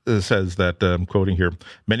Times says that, I'm quoting here,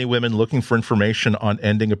 many women looking for information on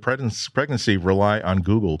ending a pregnancy rely on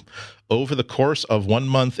Google. Over the course of 1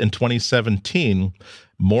 month in 2017,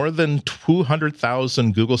 more than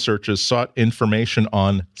 200,000 Google searches sought information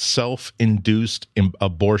on self-induced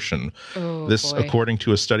abortion. This, according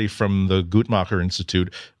to a study from the Guttmacher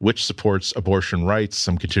Institute, which supports abortion rights.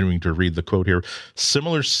 I'm continuing to read the quote here.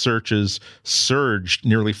 Similar searches surged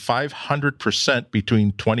nearly 500%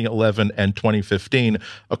 between 2011 and 2015,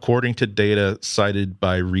 according to data cited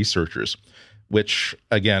by researchers. Which,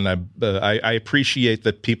 again, I appreciate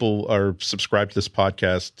that people are subscribed to this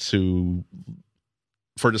podcast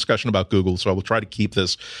for discussion about Google, so I will try to keep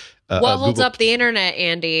this. What holds up the internet,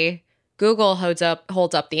 Andy? Google holds up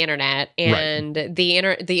the internet, and right.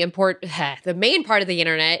 The main part of the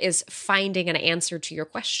internet is finding an answer to your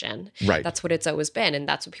question. Right. That's what it's always been, and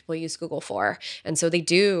that's what people use Google for. And so they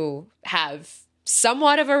do have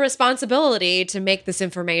somewhat of a responsibility to make this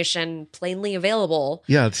information plainly available.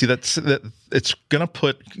 Yeah, see, that it's going to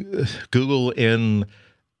put Google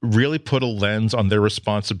really put a lens on their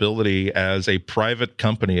responsibility as a private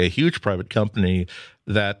company, a huge private company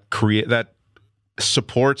that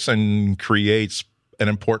supports and creates an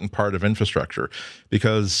important part of infrastructure.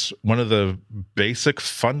 Because one of the basic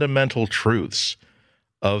fundamental truths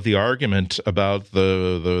of the argument about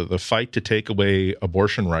the fight to take away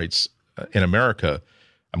abortion rights in America,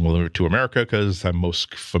 I'm going to America because I'm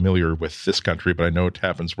most familiar with this country, but I know it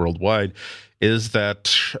happens worldwide, is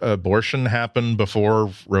that abortion happened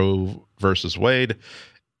before Roe versus Wade.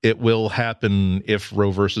 It will happen if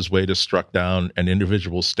Roe versus Wade is struck down and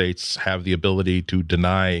individual states have the ability to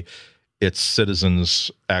deny its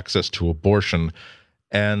citizens access to abortion.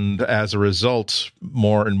 And as a result,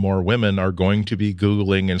 more and more women are going to be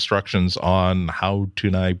Googling instructions on how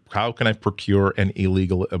can I procure an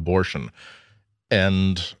illegal abortion.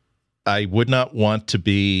 And I would not want to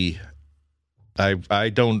be. I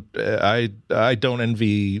don't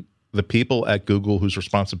envy the people at Google whose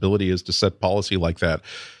responsibility is to set policy like that,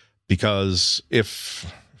 because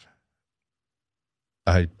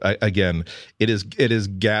again, it is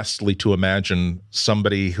ghastly to imagine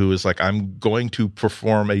somebody who is like, I'm going to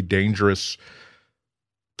perform a dangerous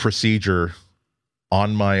procedure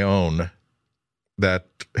on my own that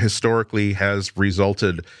historically has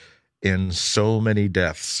resulted in so many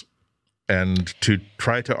deaths, and to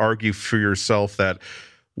try to argue for yourself that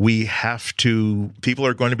people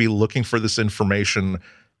are going to be looking for this information,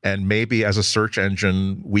 and maybe as a search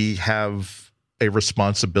engine, we have a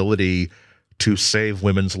responsibility to save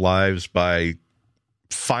women's lives by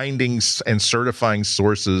finding and certifying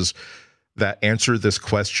sources that answer this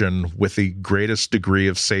question with the greatest degree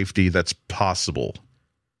of safety that's possible.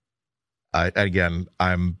 There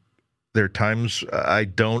are times I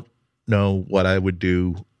don't know what I would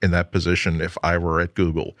do in that position if I were at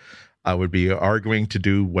Google. I would be arguing to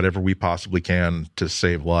do whatever we possibly can to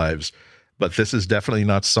save lives. But this is definitely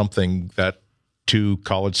not something that two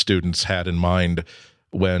college students had in mind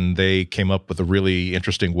when they came up with a really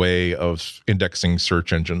interesting way of indexing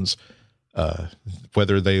search engines.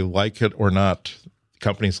 Whether they like it or not,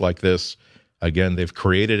 companies like this, again, they've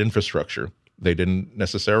created infrastructure. They didn't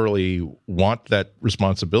necessarily want that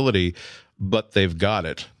responsibility, but they've got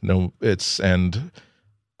it. And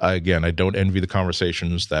again, I don't envy the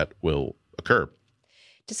conversations that will occur.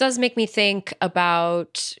 This does make me think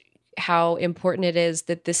about how important it is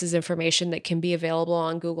that this is information that can be available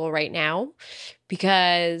on Google right now,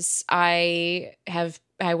 because I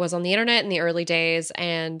was on the internet in the early days,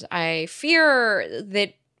 and I fear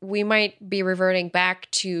that we might be reverting back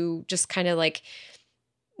to just kind of like,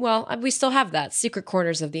 well, we still have that secret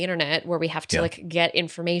corners of the internet where we have to like get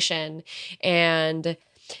information. And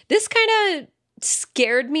this kind of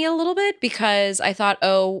scared me a little bit, because I thought,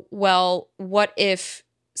 oh, well, what if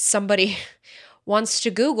somebody wants to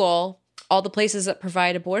Google all the places that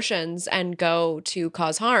provide abortions and go to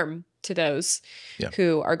cause harm to those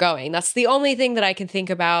who are going? That's the only thing that I can think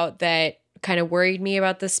about that kind of worried me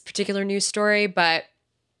about this particular news story. But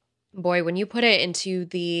boy, when you put it into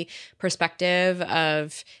the perspective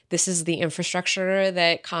of this is the infrastructure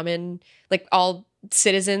that all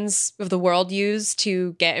citizens of the world use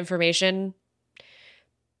to get information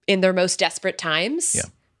in their most desperate times,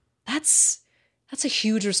 that's a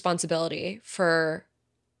huge responsibility for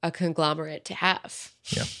a conglomerate to have.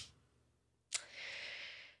 Yeah.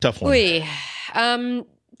 Tough one.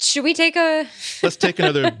 Should we let's take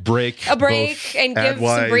another break. A break and give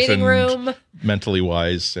some breathing room. Mentally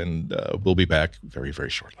wise, and we'll be back very, very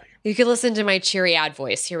shortly. You can listen to my cheery ad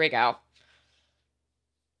voice. Here we go.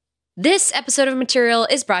 This episode of Material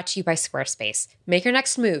is brought to you by Squarespace. Make your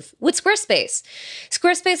next move with Squarespace.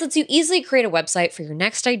 Squarespace lets you easily create a website for your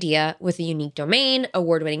next idea with a unique domain,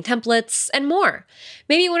 award-winning templates, and more.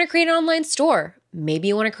 Maybe you want to create an online store. Maybe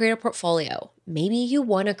you want to create a portfolio. Maybe you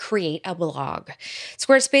want to create a blog.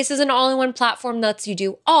 Squarespace is an all-in-one platform that lets you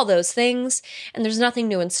do all those things, and there's nothing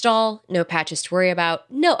to install, no patches to worry about,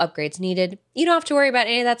 no upgrades needed. You don't have to worry about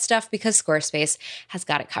any of that stuff because Squarespace has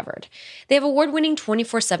got it covered. They have award-winning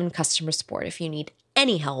 24/7 customer support if you need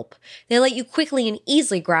any help. They let you quickly and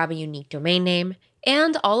easily grab a unique domain name,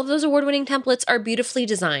 and all of those award-winning templates are beautifully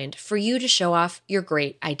designed for you to show off your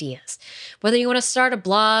great ideas. Whether you want to start a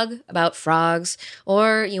blog about frogs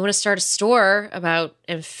or you want to start a store about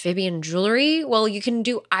amphibian jewelry, well, you can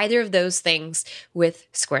do either of those things with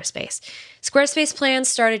Squarespace. Squarespace plans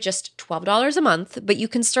start at just $12 a month, but you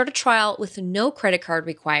can start a trial with no credit card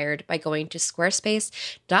required by going to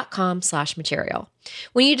squarespace.com/material.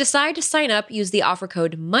 When you decide to sign up, use the offer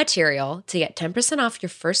code MATERIAL to get 10% off your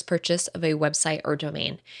first purchase of a website or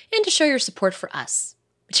domain, and to show your support for us,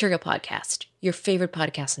 Material Podcast, your favorite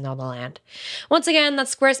podcast in all the land. Once again,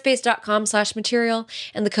 that's squarespace.com/material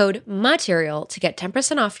and the code MATERIAL to get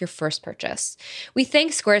 10% off your first purchase. We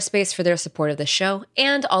thank Squarespace for their support of the show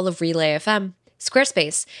and all of Relay FM.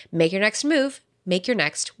 Squarespace, make your next move, make your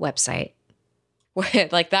next website.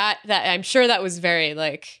 Like that I'm sure that was very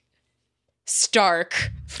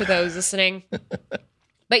stark for those listening.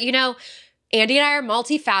 But Andy and I are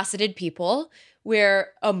multifaceted people.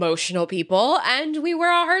 We're emotional people, and we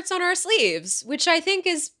wear our hearts on our sleeves, which I think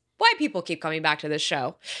is why people keep coming back to this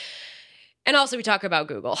show. And also we talk about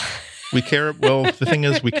Google. We care. Well, the thing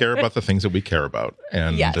is, we care about the things that we care about.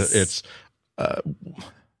 And it's,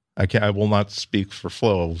 I will not speak for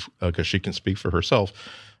Flo because she can speak for herself.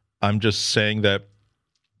 I'm just saying that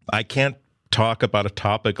I can't talk about a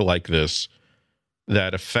topic like this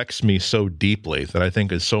that affects me so deeply, that I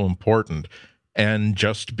think is so important, and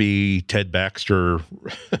just be Ted Baxter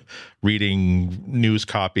reading news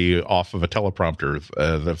copy off of a teleprompter.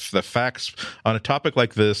 The facts on a topic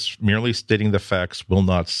like this, merely stating the facts will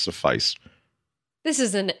not suffice. This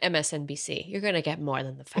is an MSNBC. You're going to get more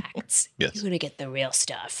than the facts. Yes. You're going to get the real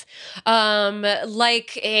stuff.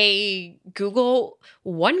 Like a Google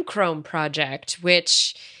One Chrome project,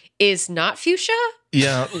 which is not fuchsia.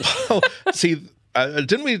 Yeah. Well, see,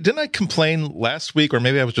 didn't I complain last week, or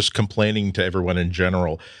maybe I was just complaining to everyone in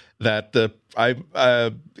general, that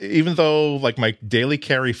even though my daily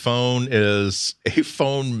carry phone is a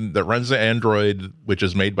phone that runs on Android, which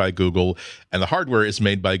is made by Google, and the hardware is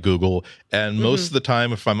made by Google, and most of the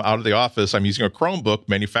time, if I'm out of the office, I'm using a Chromebook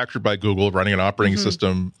manufactured by Google, running an operating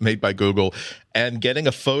system made by Google, and getting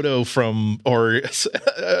a photo from or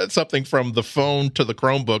something from the phone to the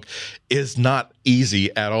Chromebook is not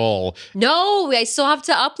easy at all. No, I still have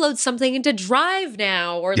to upload something into Drive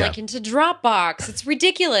now or like into Dropbox. It's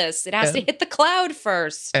ridiculous. It has to hit the cloud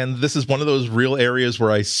first. And this is one of those real areas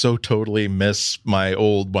where I so totally miss my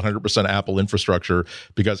old 100% Apple infrastructure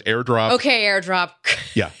because AirDrop. Okay, AirDrop.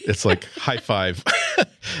 Yeah, it's like high five.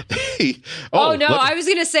 I was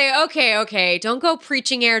going to say, okay. Don't go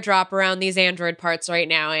preaching AirDrop around these Android parts right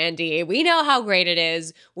now, Andy. We know how great it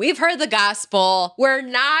is. We've heard the gospel. We're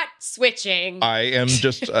not switching. I am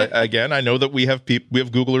just, again, I know that we have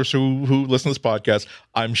Googlers who listen to this podcast.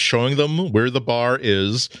 I'm showing them where the bar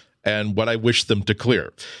is and what I wish them to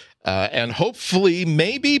clear. And hopefully,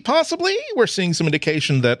 maybe, possibly, we're seeing some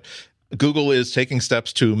indication that Google is taking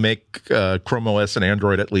steps to make Chrome OS and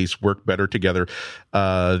Android at least work better together.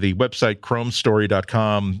 The website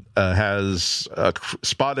chromestory.com has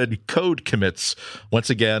spotted code commits. Once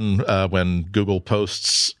again, when Google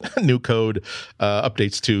posts new code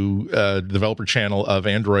updates to the developer channel of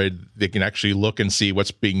Android, they can actually look and see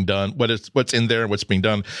what's being done, what's in there, what's being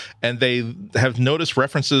done. And they have noticed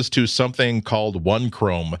references to something called One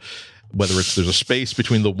Chrome. Whether there's a space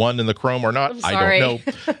between the one and the Chrome or not, I don't know.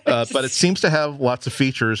 But it seems to have lots of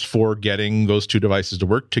features for getting those two devices to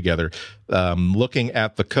work together. Looking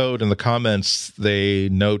at the code and the comments, they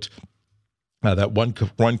note that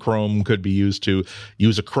one Chrome could be used to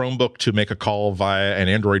use a Chromebook to make a call via an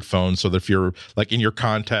Android phone. So that if you're like in your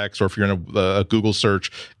contacts or if you're in a Google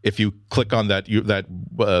search, if you click on that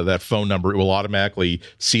phone number, it will automatically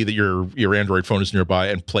see that your Android phone is nearby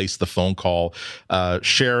and place the phone call.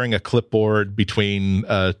 Sharing a clipboard between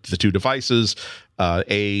the two devices.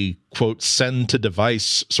 A quote send to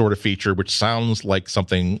device sort of feature, which sounds like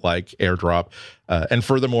something like AirDrop. And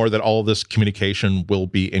furthermore, that all this communication will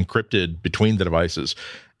be encrypted between the devices.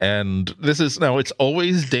 And it's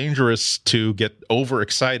always dangerous to get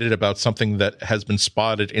overexcited about something that has been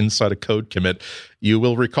spotted inside a code commit. You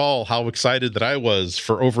will recall how excited that I was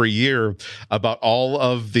for over a year about all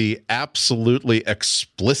of the absolutely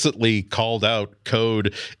explicitly called out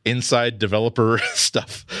code inside developer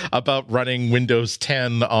stuff about running Windows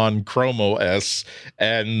 10 on Chrome OS.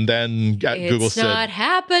 And then Google said, "It's not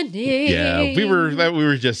happening." Yeah, we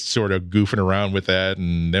were just sort of goofing around with that,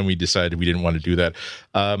 and then we decided we didn't want to do that.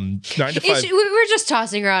 9 to 5. We were just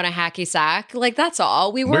tossing around a hacky sack. Like, that's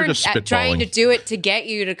all. We weren't trying to do it to get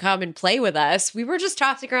you to come and play with us. We were just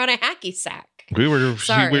tossing around a hacky sack. We're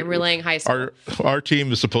relaying high school. Our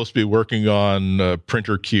team is supposed to be working on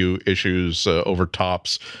printer queue issues over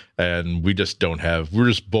TOPS, and we just don't have. We're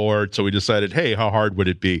just bored, so we decided, hey, how hard would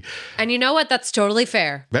it be? And you know what? That's totally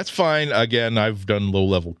fair. That's fine. Again, I've done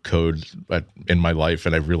low-level code in my life,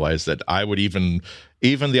 and I've realized that I would even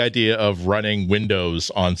the idea of running Windows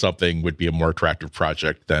on something would be a more attractive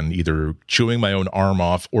project than either chewing my own arm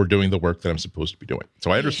off or doing the work that I'm supposed to be doing. So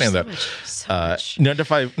I understand that. So much.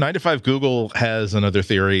 9 to 5 Google has another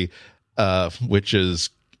theory, which is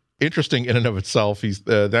interesting in and of itself. 9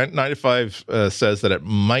 to 5 says that it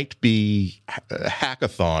might be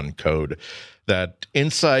hackathon code, that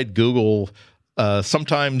inside Google,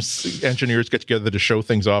 sometimes engineers get together to show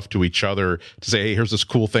things off to each other to say, hey, here's this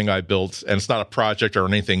cool thing I built. And it's not a project or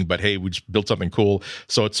anything, but hey, we just built something cool.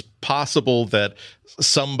 So it's possible that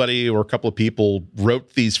somebody or a couple of people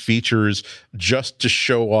wrote these features just to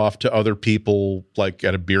show off to other people, like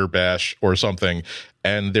at a beer bash or something.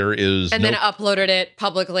 And then uploaded it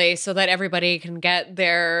publicly so that everybody can get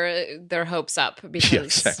their hopes up. Because yeah,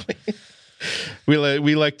 exactly. We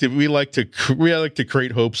like to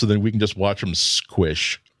create hopes so then we can just watch them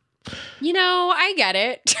squish. You know, I get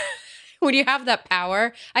it. When you have that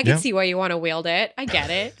power, I can see why you want to wield it. I get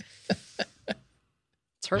it.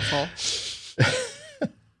 It's hurtful.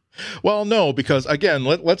 Well, no, because again,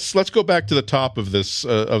 let's go back to the top of this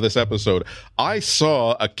episode. I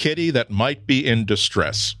saw a kitty that might be in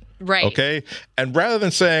distress. Right. Okay. And rather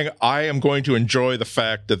than saying, I am going to enjoy the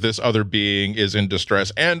fact that this other being is in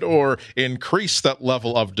distress and or increase that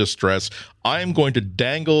level of distress, I'm going to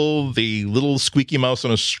dangle the little squeaky mouse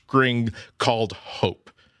on a string called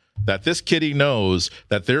hope. That this kitty knows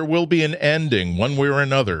that there will be an ending one way or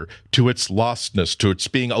another to its lostness, to its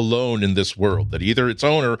being alone in this world. That either its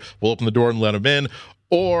owner will open the door and let him in,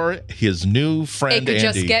 or his new friend Andy. It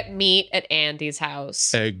could just get meat at Andy's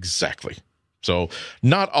house. Exactly. So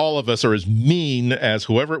not all of us are as mean as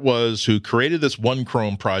whoever it was who created this One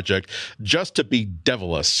Chrome project just to be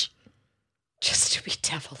devilous. Just to be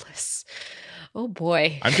devilous. Oh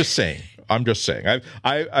boy. I'm just saying. You're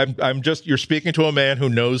speaking to a man who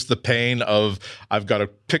knows the pain of, I've got a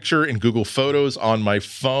picture in Google Photos on my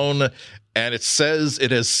phone and it says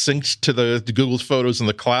it has synced to the Google's photos in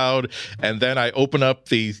the cloud. And then I open up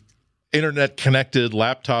the internet connected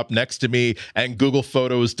laptop next to me, and Google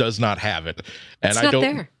Photos does not have it. And It's not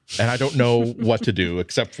there. And I don't know what to do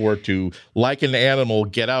except for to, like an animal,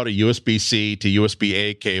 get out a USB-C to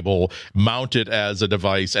USB-A cable, mount it as a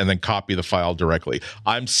device, and then copy the file directly.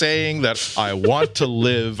 I'm saying that I want to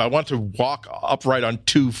live, I want to walk upright on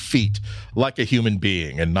 2 feet like a human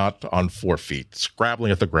being and not on 4 feet,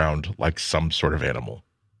 scrabbling at the ground like some sort of animal.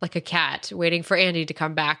 Like a cat waiting for Andy to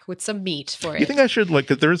come back with some meat for it. You think I should,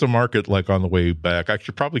 like, if there's a market, like, on the way back, I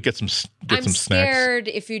should probably get some I'm snacks. scared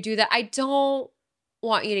if you do that. I don't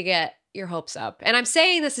want you to get your hopes up. And I'm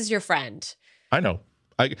saying this as your friend. I know.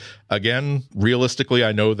 Again, realistically,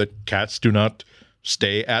 I know that cats do not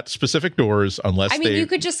stay at specific doors unless you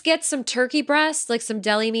could just get some turkey breast, like some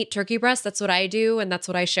deli meat turkey breast. That's what I do. And that's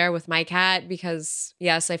what I share with my cat because,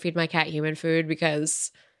 yes, I feed my cat human food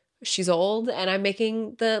because she's old and I'm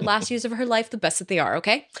making the last years of her life the best that they are,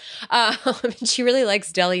 okay? She really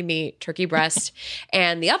likes deli meat, turkey breast.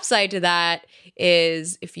 And the upside to that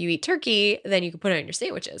is if you eat turkey, then you can put it on your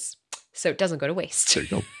sandwiches so it doesn't go to waste. There you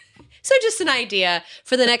go. So just an idea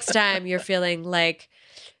for the next time you're feeling like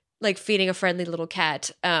feeding a friendly little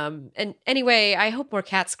cat. And anyway, I hope more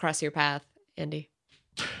cats cross your path, Andy.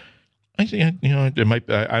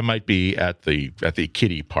 I might be at the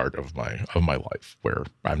kitty part of my life where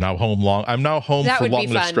I'm now home for long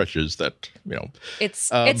enough stretches that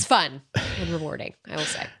it's fun and rewarding, I will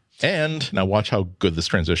say. And now watch how good this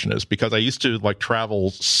transition is, because I used to like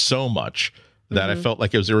travel so much that I felt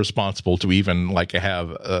like it was irresponsible to even like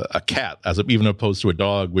have a cat even opposed to a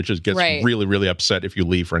dog, which gets really, really upset if you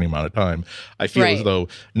leave for any amount of time. I feel as though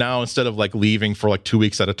now, instead of like leaving for like 2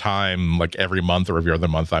 weeks at a time, like every month or every other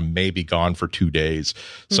month, I may be gone for 2 days.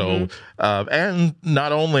 So, and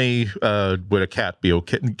not only would a cat be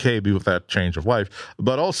okay with that change of life,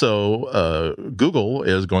 but also Google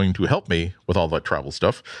is going to help me with all that travel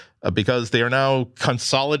stuff. Because they are now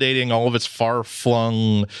consolidating all of its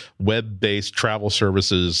far-flung web-based travel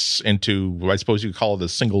services into, I suppose you could call it, a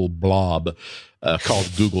single blob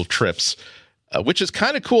called Google Trips, which is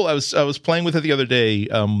kind of cool. I was playing with it the other day.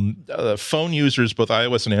 Phone users, both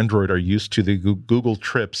iOS and Android, are used to the Google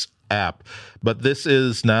Trips app, but this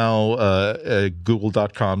is now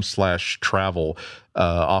google.com/travel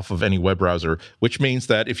off of any web browser, which means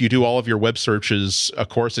that if you do all of your web searches, of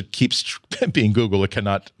course, it keeps being Google. It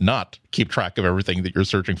cannot not keep track of everything that you're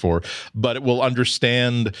searching for, but it will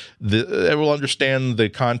understand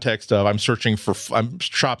the context of I'm shopping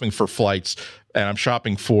for flights, and I'm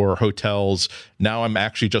shopping for hotels. Now I'm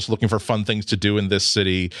actually just looking for fun things to do in this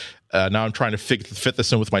city. Now I'm trying to fit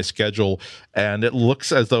this in with my schedule, and it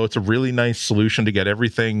looks as though it's a really nice solution to get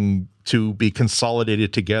everything to be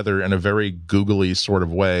consolidated together in a very googly sort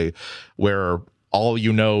of way, where all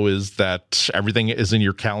you know is that everything is in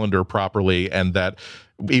your calendar properly, and that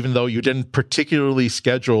even though you didn't particularly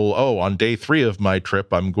schedule, on day 3 of my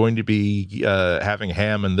trip, I'm going to be having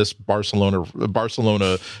ham in this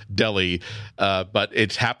Barcelona deli. But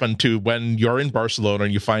it happened to, when you're in Barcelona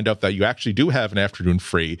and you find out that you actually do have an afternoon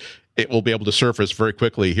free, it will be able to surface very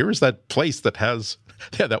quickly. Here's that place that has,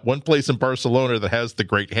 that one place in Barcelona that has the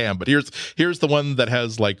great ham. But here's the one that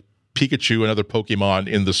has like Pikachu and other Pokemon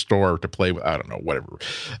in the store to play with. I don't know, whatever.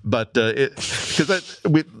 But it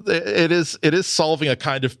is solving a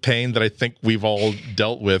kind of pain that I think we've all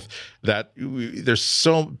dealt with. That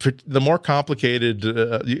the more complicated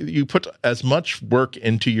you put as much work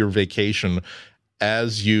into your vacation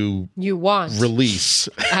as you want release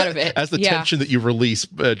out of it, as the tension that you release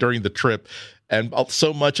during the trip. And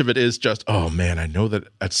so much of it is just, oh man, I know that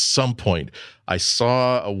at some point I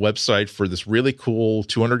saw a website for this really cool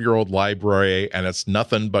 200-year-old library, and it's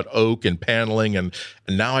nothing but oak and paneling, and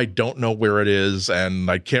now I don't know where it is, and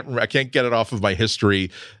I can't get it off of my history.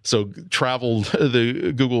 So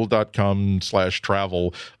the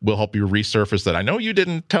google.com/travel will help you resurface that. I know you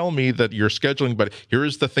didn't tell me that you're scheduling, but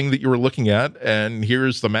here's the thing that you were looking at, and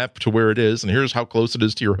here's the map to where it is, and here's how close it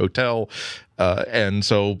is to your hotel. And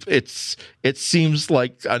so it seems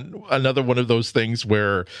like another one of those things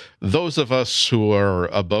where those of us who are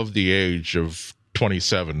above the age of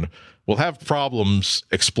 27 will have problems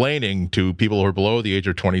explaining to people who are below the age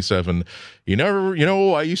of 27.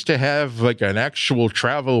 I used to have like an actual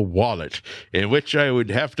travel wallet in which I would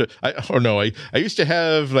have to, I used to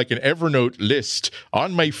have like an Evernote list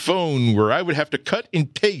on my phone where I would have to cut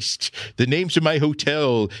and paste the names of my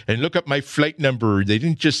hotel and look up my flight number. They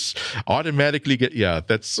didn't just automatically get,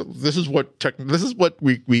 this is what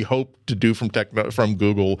we hope to do from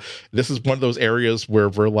Google. This is one of those areas where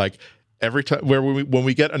we're like, every time when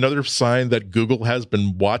we get another sign that Google has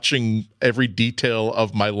been watching every detail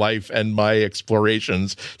of my life and my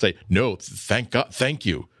explorations, say, no, thank God, thank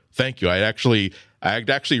you. Thank you. I had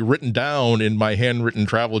actually written down in my handwritten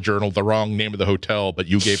travel journal the wrong name of the hotel, but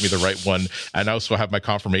you gave me the right one, and I also have my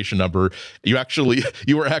confirmation number. You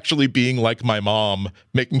were actually being like my mom,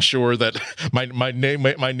 making sure that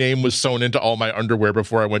my name was sewn into all my underwear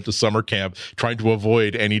before I went to summer camp, trying to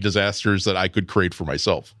avoid any disasters that I could create for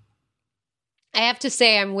myself. I have to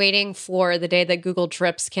say, I'm waiting for the day that Google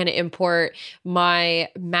Trips can import my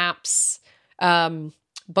maps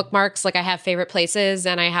bookmarks. Like, I have favorite places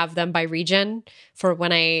and I have them by region for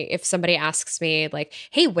when if somebody asks me like,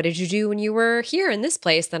 hey, what did you do when you were here in this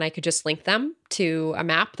place? Then I could just link them to a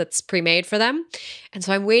map that's pre-made for them. And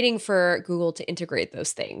so I'm waiting for Google to integrate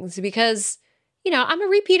those things because, I'm a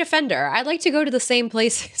repeat offender. I like to go to the same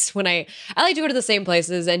places I like to go to the same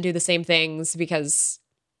places and do the same things because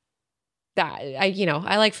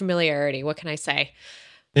I like familiarity. What can I say?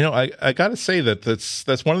 I got to say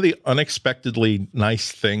that's one of the unexpectedly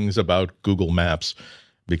nice things about Google Maps,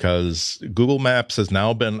 because Google Maps has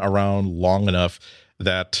now been around long enough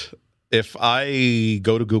that if I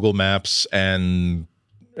go to Google Maps and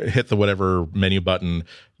hit the whatever menu button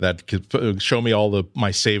that could show me all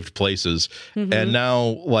my saved places, and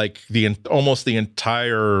now like almost the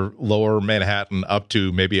entire lower Manhattan up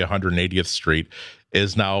to maybe 180th Street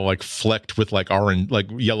is now like flecked with like orange, like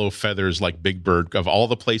yellow feathers, like Big Bird, of all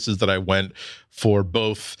the places that I went for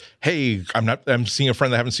both. Hey, I'm seeing a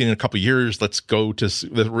friend that I haven't seen in a couple of years. Let's go to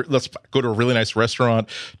a really nice restaurant.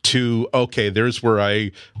 To, okay, there's where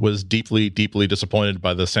I was deeply, deeply disappointed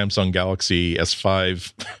by the Samsung Galaxy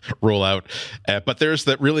S5 rollout. But there's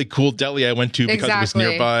that really cool deli I went to because it was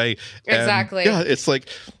nearby. Exactly. And, yeah, it's like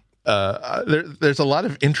there's a lot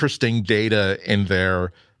of interesting data in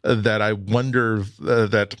there that I wonder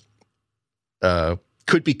that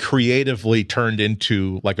could be creatively turned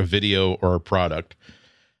into like a video or a product.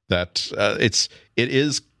 That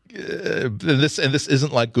this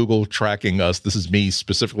isn't like Google tracking us. This is me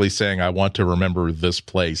specifically saying I want to remember this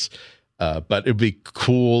place. But it'd be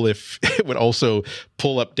cool if it would also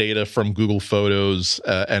pull up data from Google Photos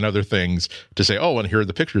and other things to say, oh, and here are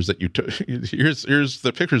the pictures that you took. Here's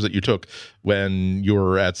the pictures that you took when you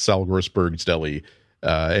were at Sal Grossberg's Deli.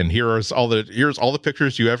 And here's all the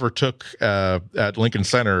pictures you ever took at Lincoln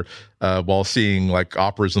Center while seeing like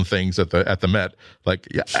operas and things at the Met. Like,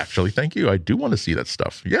 yeah, actually, thank you. I do want to see that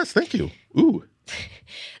stuff. Yes, thank you. Ooh,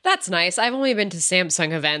 that's nice. I've only been to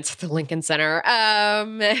Samsung events at the Lincoln Center.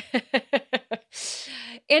 Andy,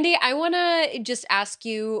 I want to just ask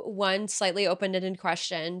you one slightly open-ended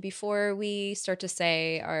question before we start to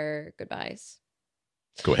say our goodbyes.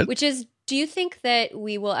 Go ahead. Which is, do you think that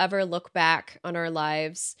we will ever look back on our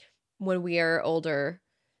lives when we are older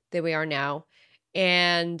than we are now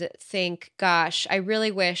and think, gosh, I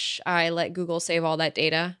really wish I let Google save all that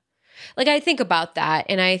data? Like, I think about that,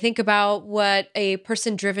 and I think about what a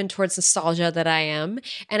person driven towards nostalgia that I am,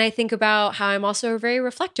 and I think about how I'm also a very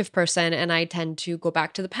reflective person, and I tend to go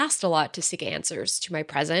back to the past a lot to seek answers to my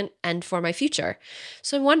present and for my future.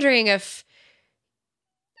 So I'm wondering if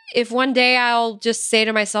one day I'll just say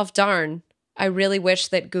to myself, darn, I really wish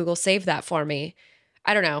that Google saved that for me.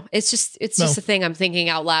 I don't know. It's just a thing I'm thinking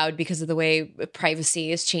out loud because of the way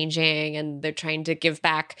privacy is changing and they're trying to give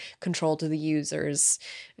back control to the users.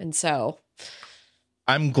 And so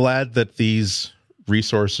I'm glad that these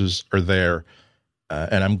resources are there.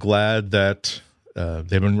 And I'm glad that they've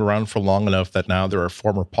been around for long enough that now there are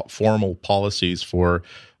formal policies for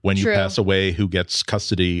when you pass away, who gets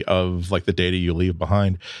custody of like the data you leave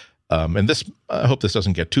behind. And this, I hope this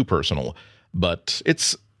doesn't get too personal, but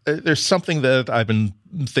there's something that I've been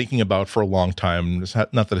thinking about for a long time. It's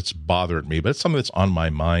not that it's bothered me, but it's something that's on my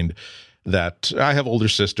mind. That I have older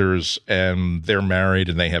sisters and they're married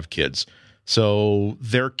and they have kids. So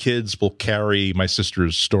their kids will carry my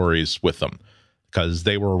sister's stories with them because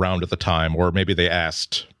they were around at the time, or maybe they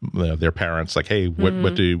asked their parents like, hey,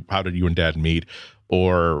 how did you and dad meet?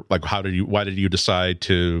 Or like, why did you decide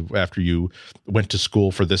to, after you went to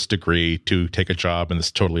school for this degree, to take a job in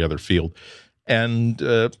this totally other field? And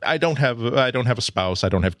I don't have a spouse. I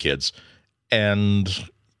don't have kids. And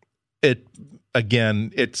it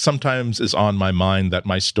sometimes is on my mind that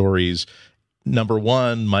my stories, number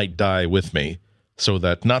one, might die with me. So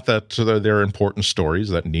that not that they're important stories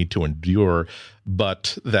that need to endure,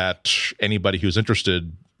 but that anybody who's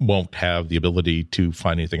interested won't have the ability to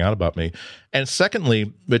find anything out about me. And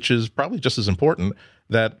secondly, which is probably just as important,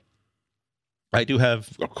 that I do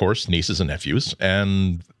have, of course, nieces and nephews.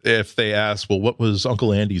 And if they ask, well, what was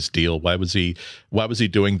Uncle Andy's deal? Why was he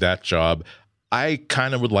doing that job? I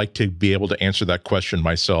kind of would like to be able to answer that question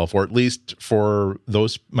myself, or at least for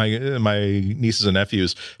those my nieces and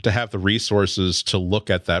nephews to have the resources to look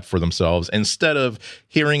at that for themselves instead of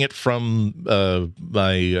hearing it from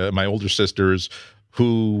my older sisters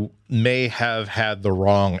who may have had the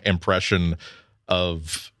wrong impression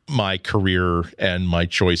of my career and my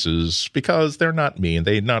choices because they're not me and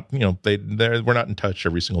we're not in touch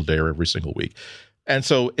every single day or every single week. And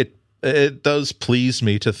so it does please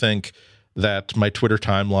me to think that my Twitter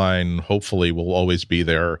timeline hopefully will always be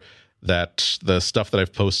there, that the stuff that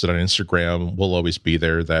I've posted on Instagram will always be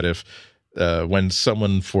there, that if when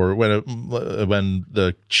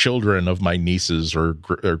the children of my nieces or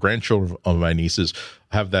grandchildren of my nieces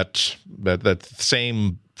have that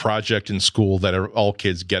same project in school that all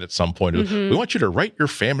kids get at some point. We want you to write your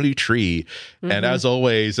family tree. And as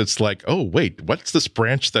always, it's like, oh, wait, what's this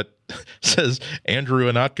branch that says Andrew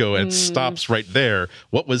Anatko and it stops right there?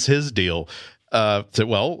 What was his deal?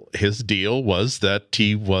 Well, his deal was that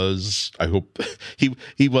he was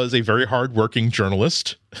a very hardworking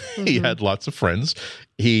journalist. He had lots of friends.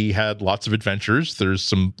 He had lots of adventures.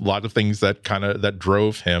 There's lot of things that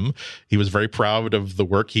drove him. He was very proud of the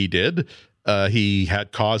work he did. He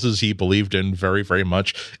had causes he believed in very, very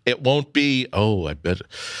much. It won't be, I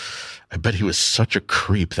bet he was such a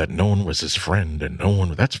creep that no one was his friend and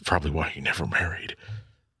that's probably why he never married.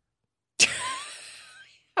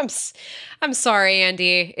 I'm sorry,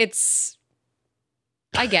 Andy.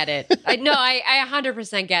 I get it. I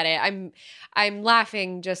 100% get it. I'm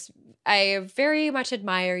laughing. I very much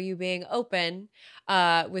admire you being open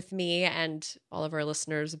with me and all of our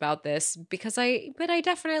listeners about this but I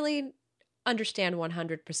definitely understand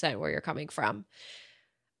 100% where you're coming from.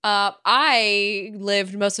 I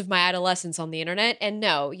lived most of my adolescence on the internet, and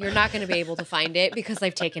no, you're not going to be able to find it because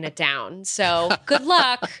I've taken it down. So good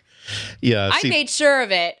luck. Yeah, I made sure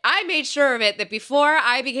of it. That before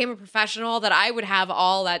I became a professional, that I would have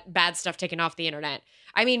all that bad stuff taken off the internet.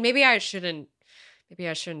 I mean, maybe I shouldn't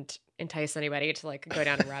entice anybody to go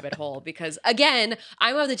down a rabbit hole because, again,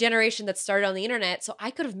 I'm of the generation that started on the internet, so I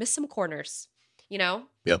could have missed some corners.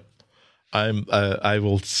 Yep. I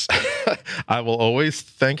will always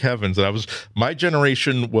thank heavens that my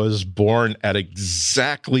generation was born at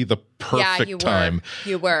exactly the perfect time.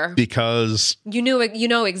 You were. Because you know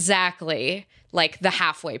exactly the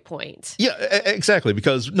halfway point. Yeah, exactly.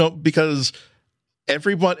 Because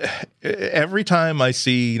every time I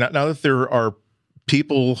see now that there are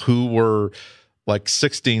people who were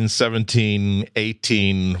 16, 17,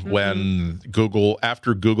 18 when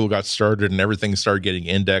after Google got started and everything started getting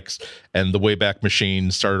indexed and the Wayback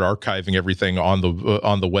Machine started archiving everything on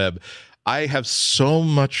the web. I have so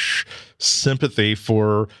much sympathy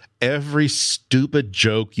for every stupid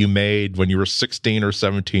joke you made when you were 16 or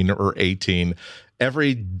 17 or 18.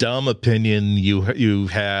 Every dumb opinion you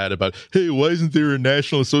had about, hey, why isn't there a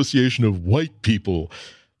National Association of White People?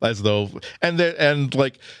 As though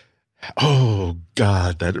oh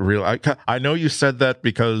God, I know you said that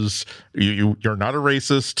because you're not a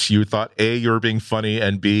racist. You thought A, you were being funny,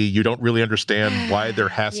 and B, you don't really understand why there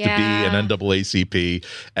has to be an NAACP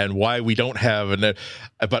and why we don't have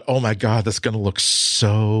but oh my God, that's going to look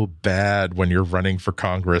so bad when you're running for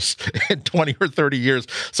Congress in 20 or 30 years.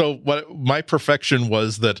 So what my perfection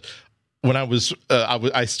was that when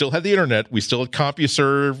I still had the internet, we still had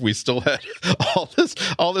CompuServe, we still had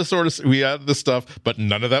all this sort of, we had this stuff, but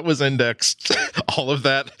none of that was indexed. All of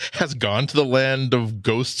that has gone to the land of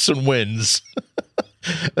ghosts and winds.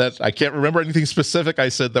 I can't remember anything specific I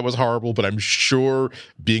said that was horrible, but I'm sure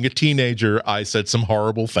being a teenager, I said some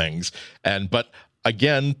horrible things. But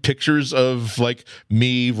again, pictures of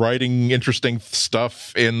me writing interesting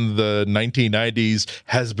stuff in the 1990s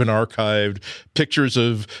has been archived.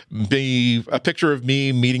 A picture of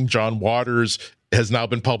me meeting John Waters has now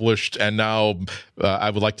been published, and now I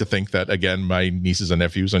would like to think that, again, my nieces and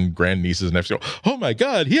nephews and grandnieces and nephews go, oh my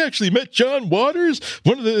God, he actually met John Waters,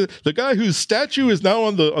 one of the guy whose statue is now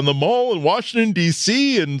on the mall in Washington,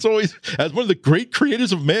 D.C., and is always as one of the great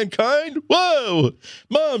creators of mankind. Whoa!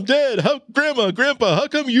 Mom, Dad, Grandma, Grandpa, how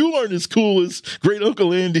come you aren't as cool as Great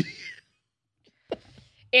Uncle Andy?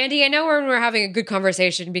 Andy, I know we're having a good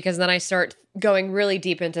conversation because then I start going really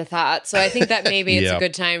deep into thought. So I think that maybe it's a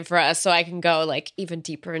good time for us so I can go even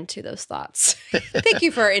deeper into those thoughts. Thank you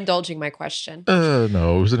for indulging my question.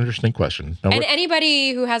 No, it was an interesting question. And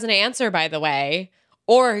anybody who has an answer, by the way,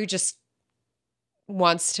 or who just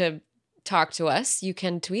wants to talk to us, you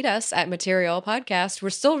can tweet us at Material Podcast.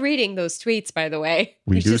 We're still reading those tweets, by the way.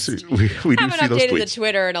 We do see we do haven't see those updated tweets. the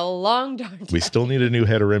Twitter in a long darn time. We still need a new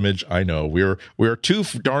header image. I know we're too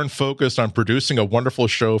darn focused on producing a wonderful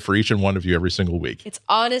show for each and one of you every single week. It's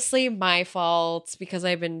honestly my fault because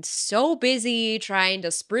I've been so busy trying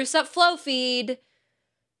to spruce up Flow Feed.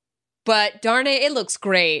 But darn it, it looks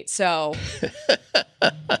great. So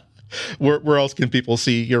where else can people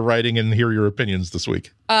see your writing and hear your opinions this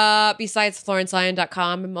week? Besides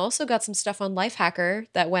FlorenceLion.com, I've also got some stuff on Lifehacker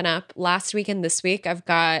that went up last week and this week. I've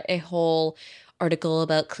got a whole article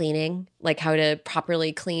about cleaning, like how to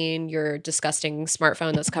properly clean your disgusting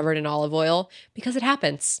smartphone that's covered in olive oil, because it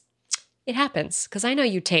happens. It happens, because I know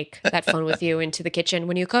you take that phone with you into the kitchen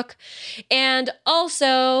when you cook. And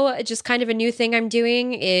also, just kind of a new thing I'm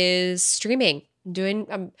doing is streaming.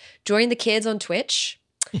 I'm joining the kids on Twitch.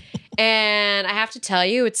 And I have to tell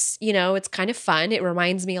you, it's kind of fun. It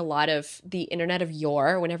reminds me a lot of the internet of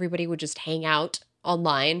yore, when everybody would just hang out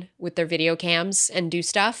online with their video cams and do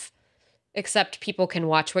stuff, except people can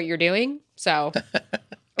watch what you're doing. So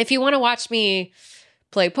if you want to watch me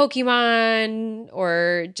play Pokemon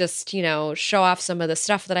or just, show off some of the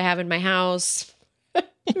stuff that I have in my house.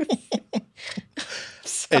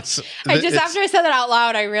 After I said that out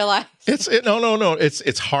loud, I realized no.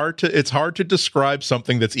 It's hard to describe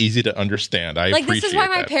something that's easy to understand. This is why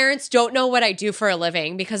my parents don't know what I do for a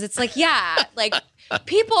living, because it's like, yeah, like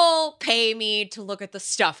people pay me to look at the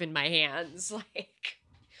stuff in my hands. Like,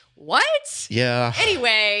 what? Yeah.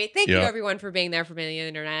 Anyway, thank you everyone for being there for me on the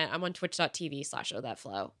internet. I'm on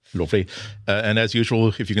twitch.tv/OhThatFlow. Lovely. And as usual,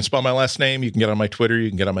 if you can spell my last name, you can get on my Twitter, you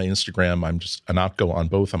can get on my Instagram. I'm just Anatgo on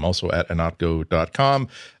both. I'm also at anatgo.com.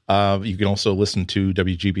 You can also listen to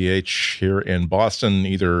WGBH here in Boston,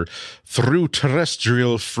 either through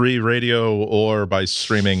terrestrial free radio or by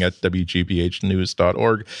streaming at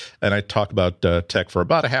WGBHnews.org. And I talk about tech for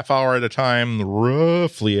about a half hour at a time,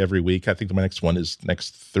 roughly every week. I think my next one is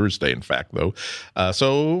next Thursday, in fact, though.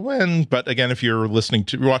 But again, if you're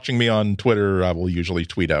watching me on Twitter, I will usually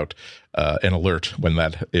tweet out an alert when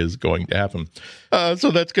that is going to happen.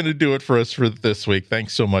 So that's going to do it for us for this week.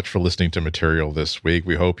 Thanks so much for listening to Material this week.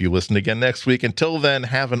 We hope you listen again next week. Until then,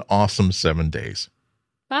 have an awesome 7 days.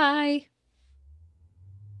 Bye.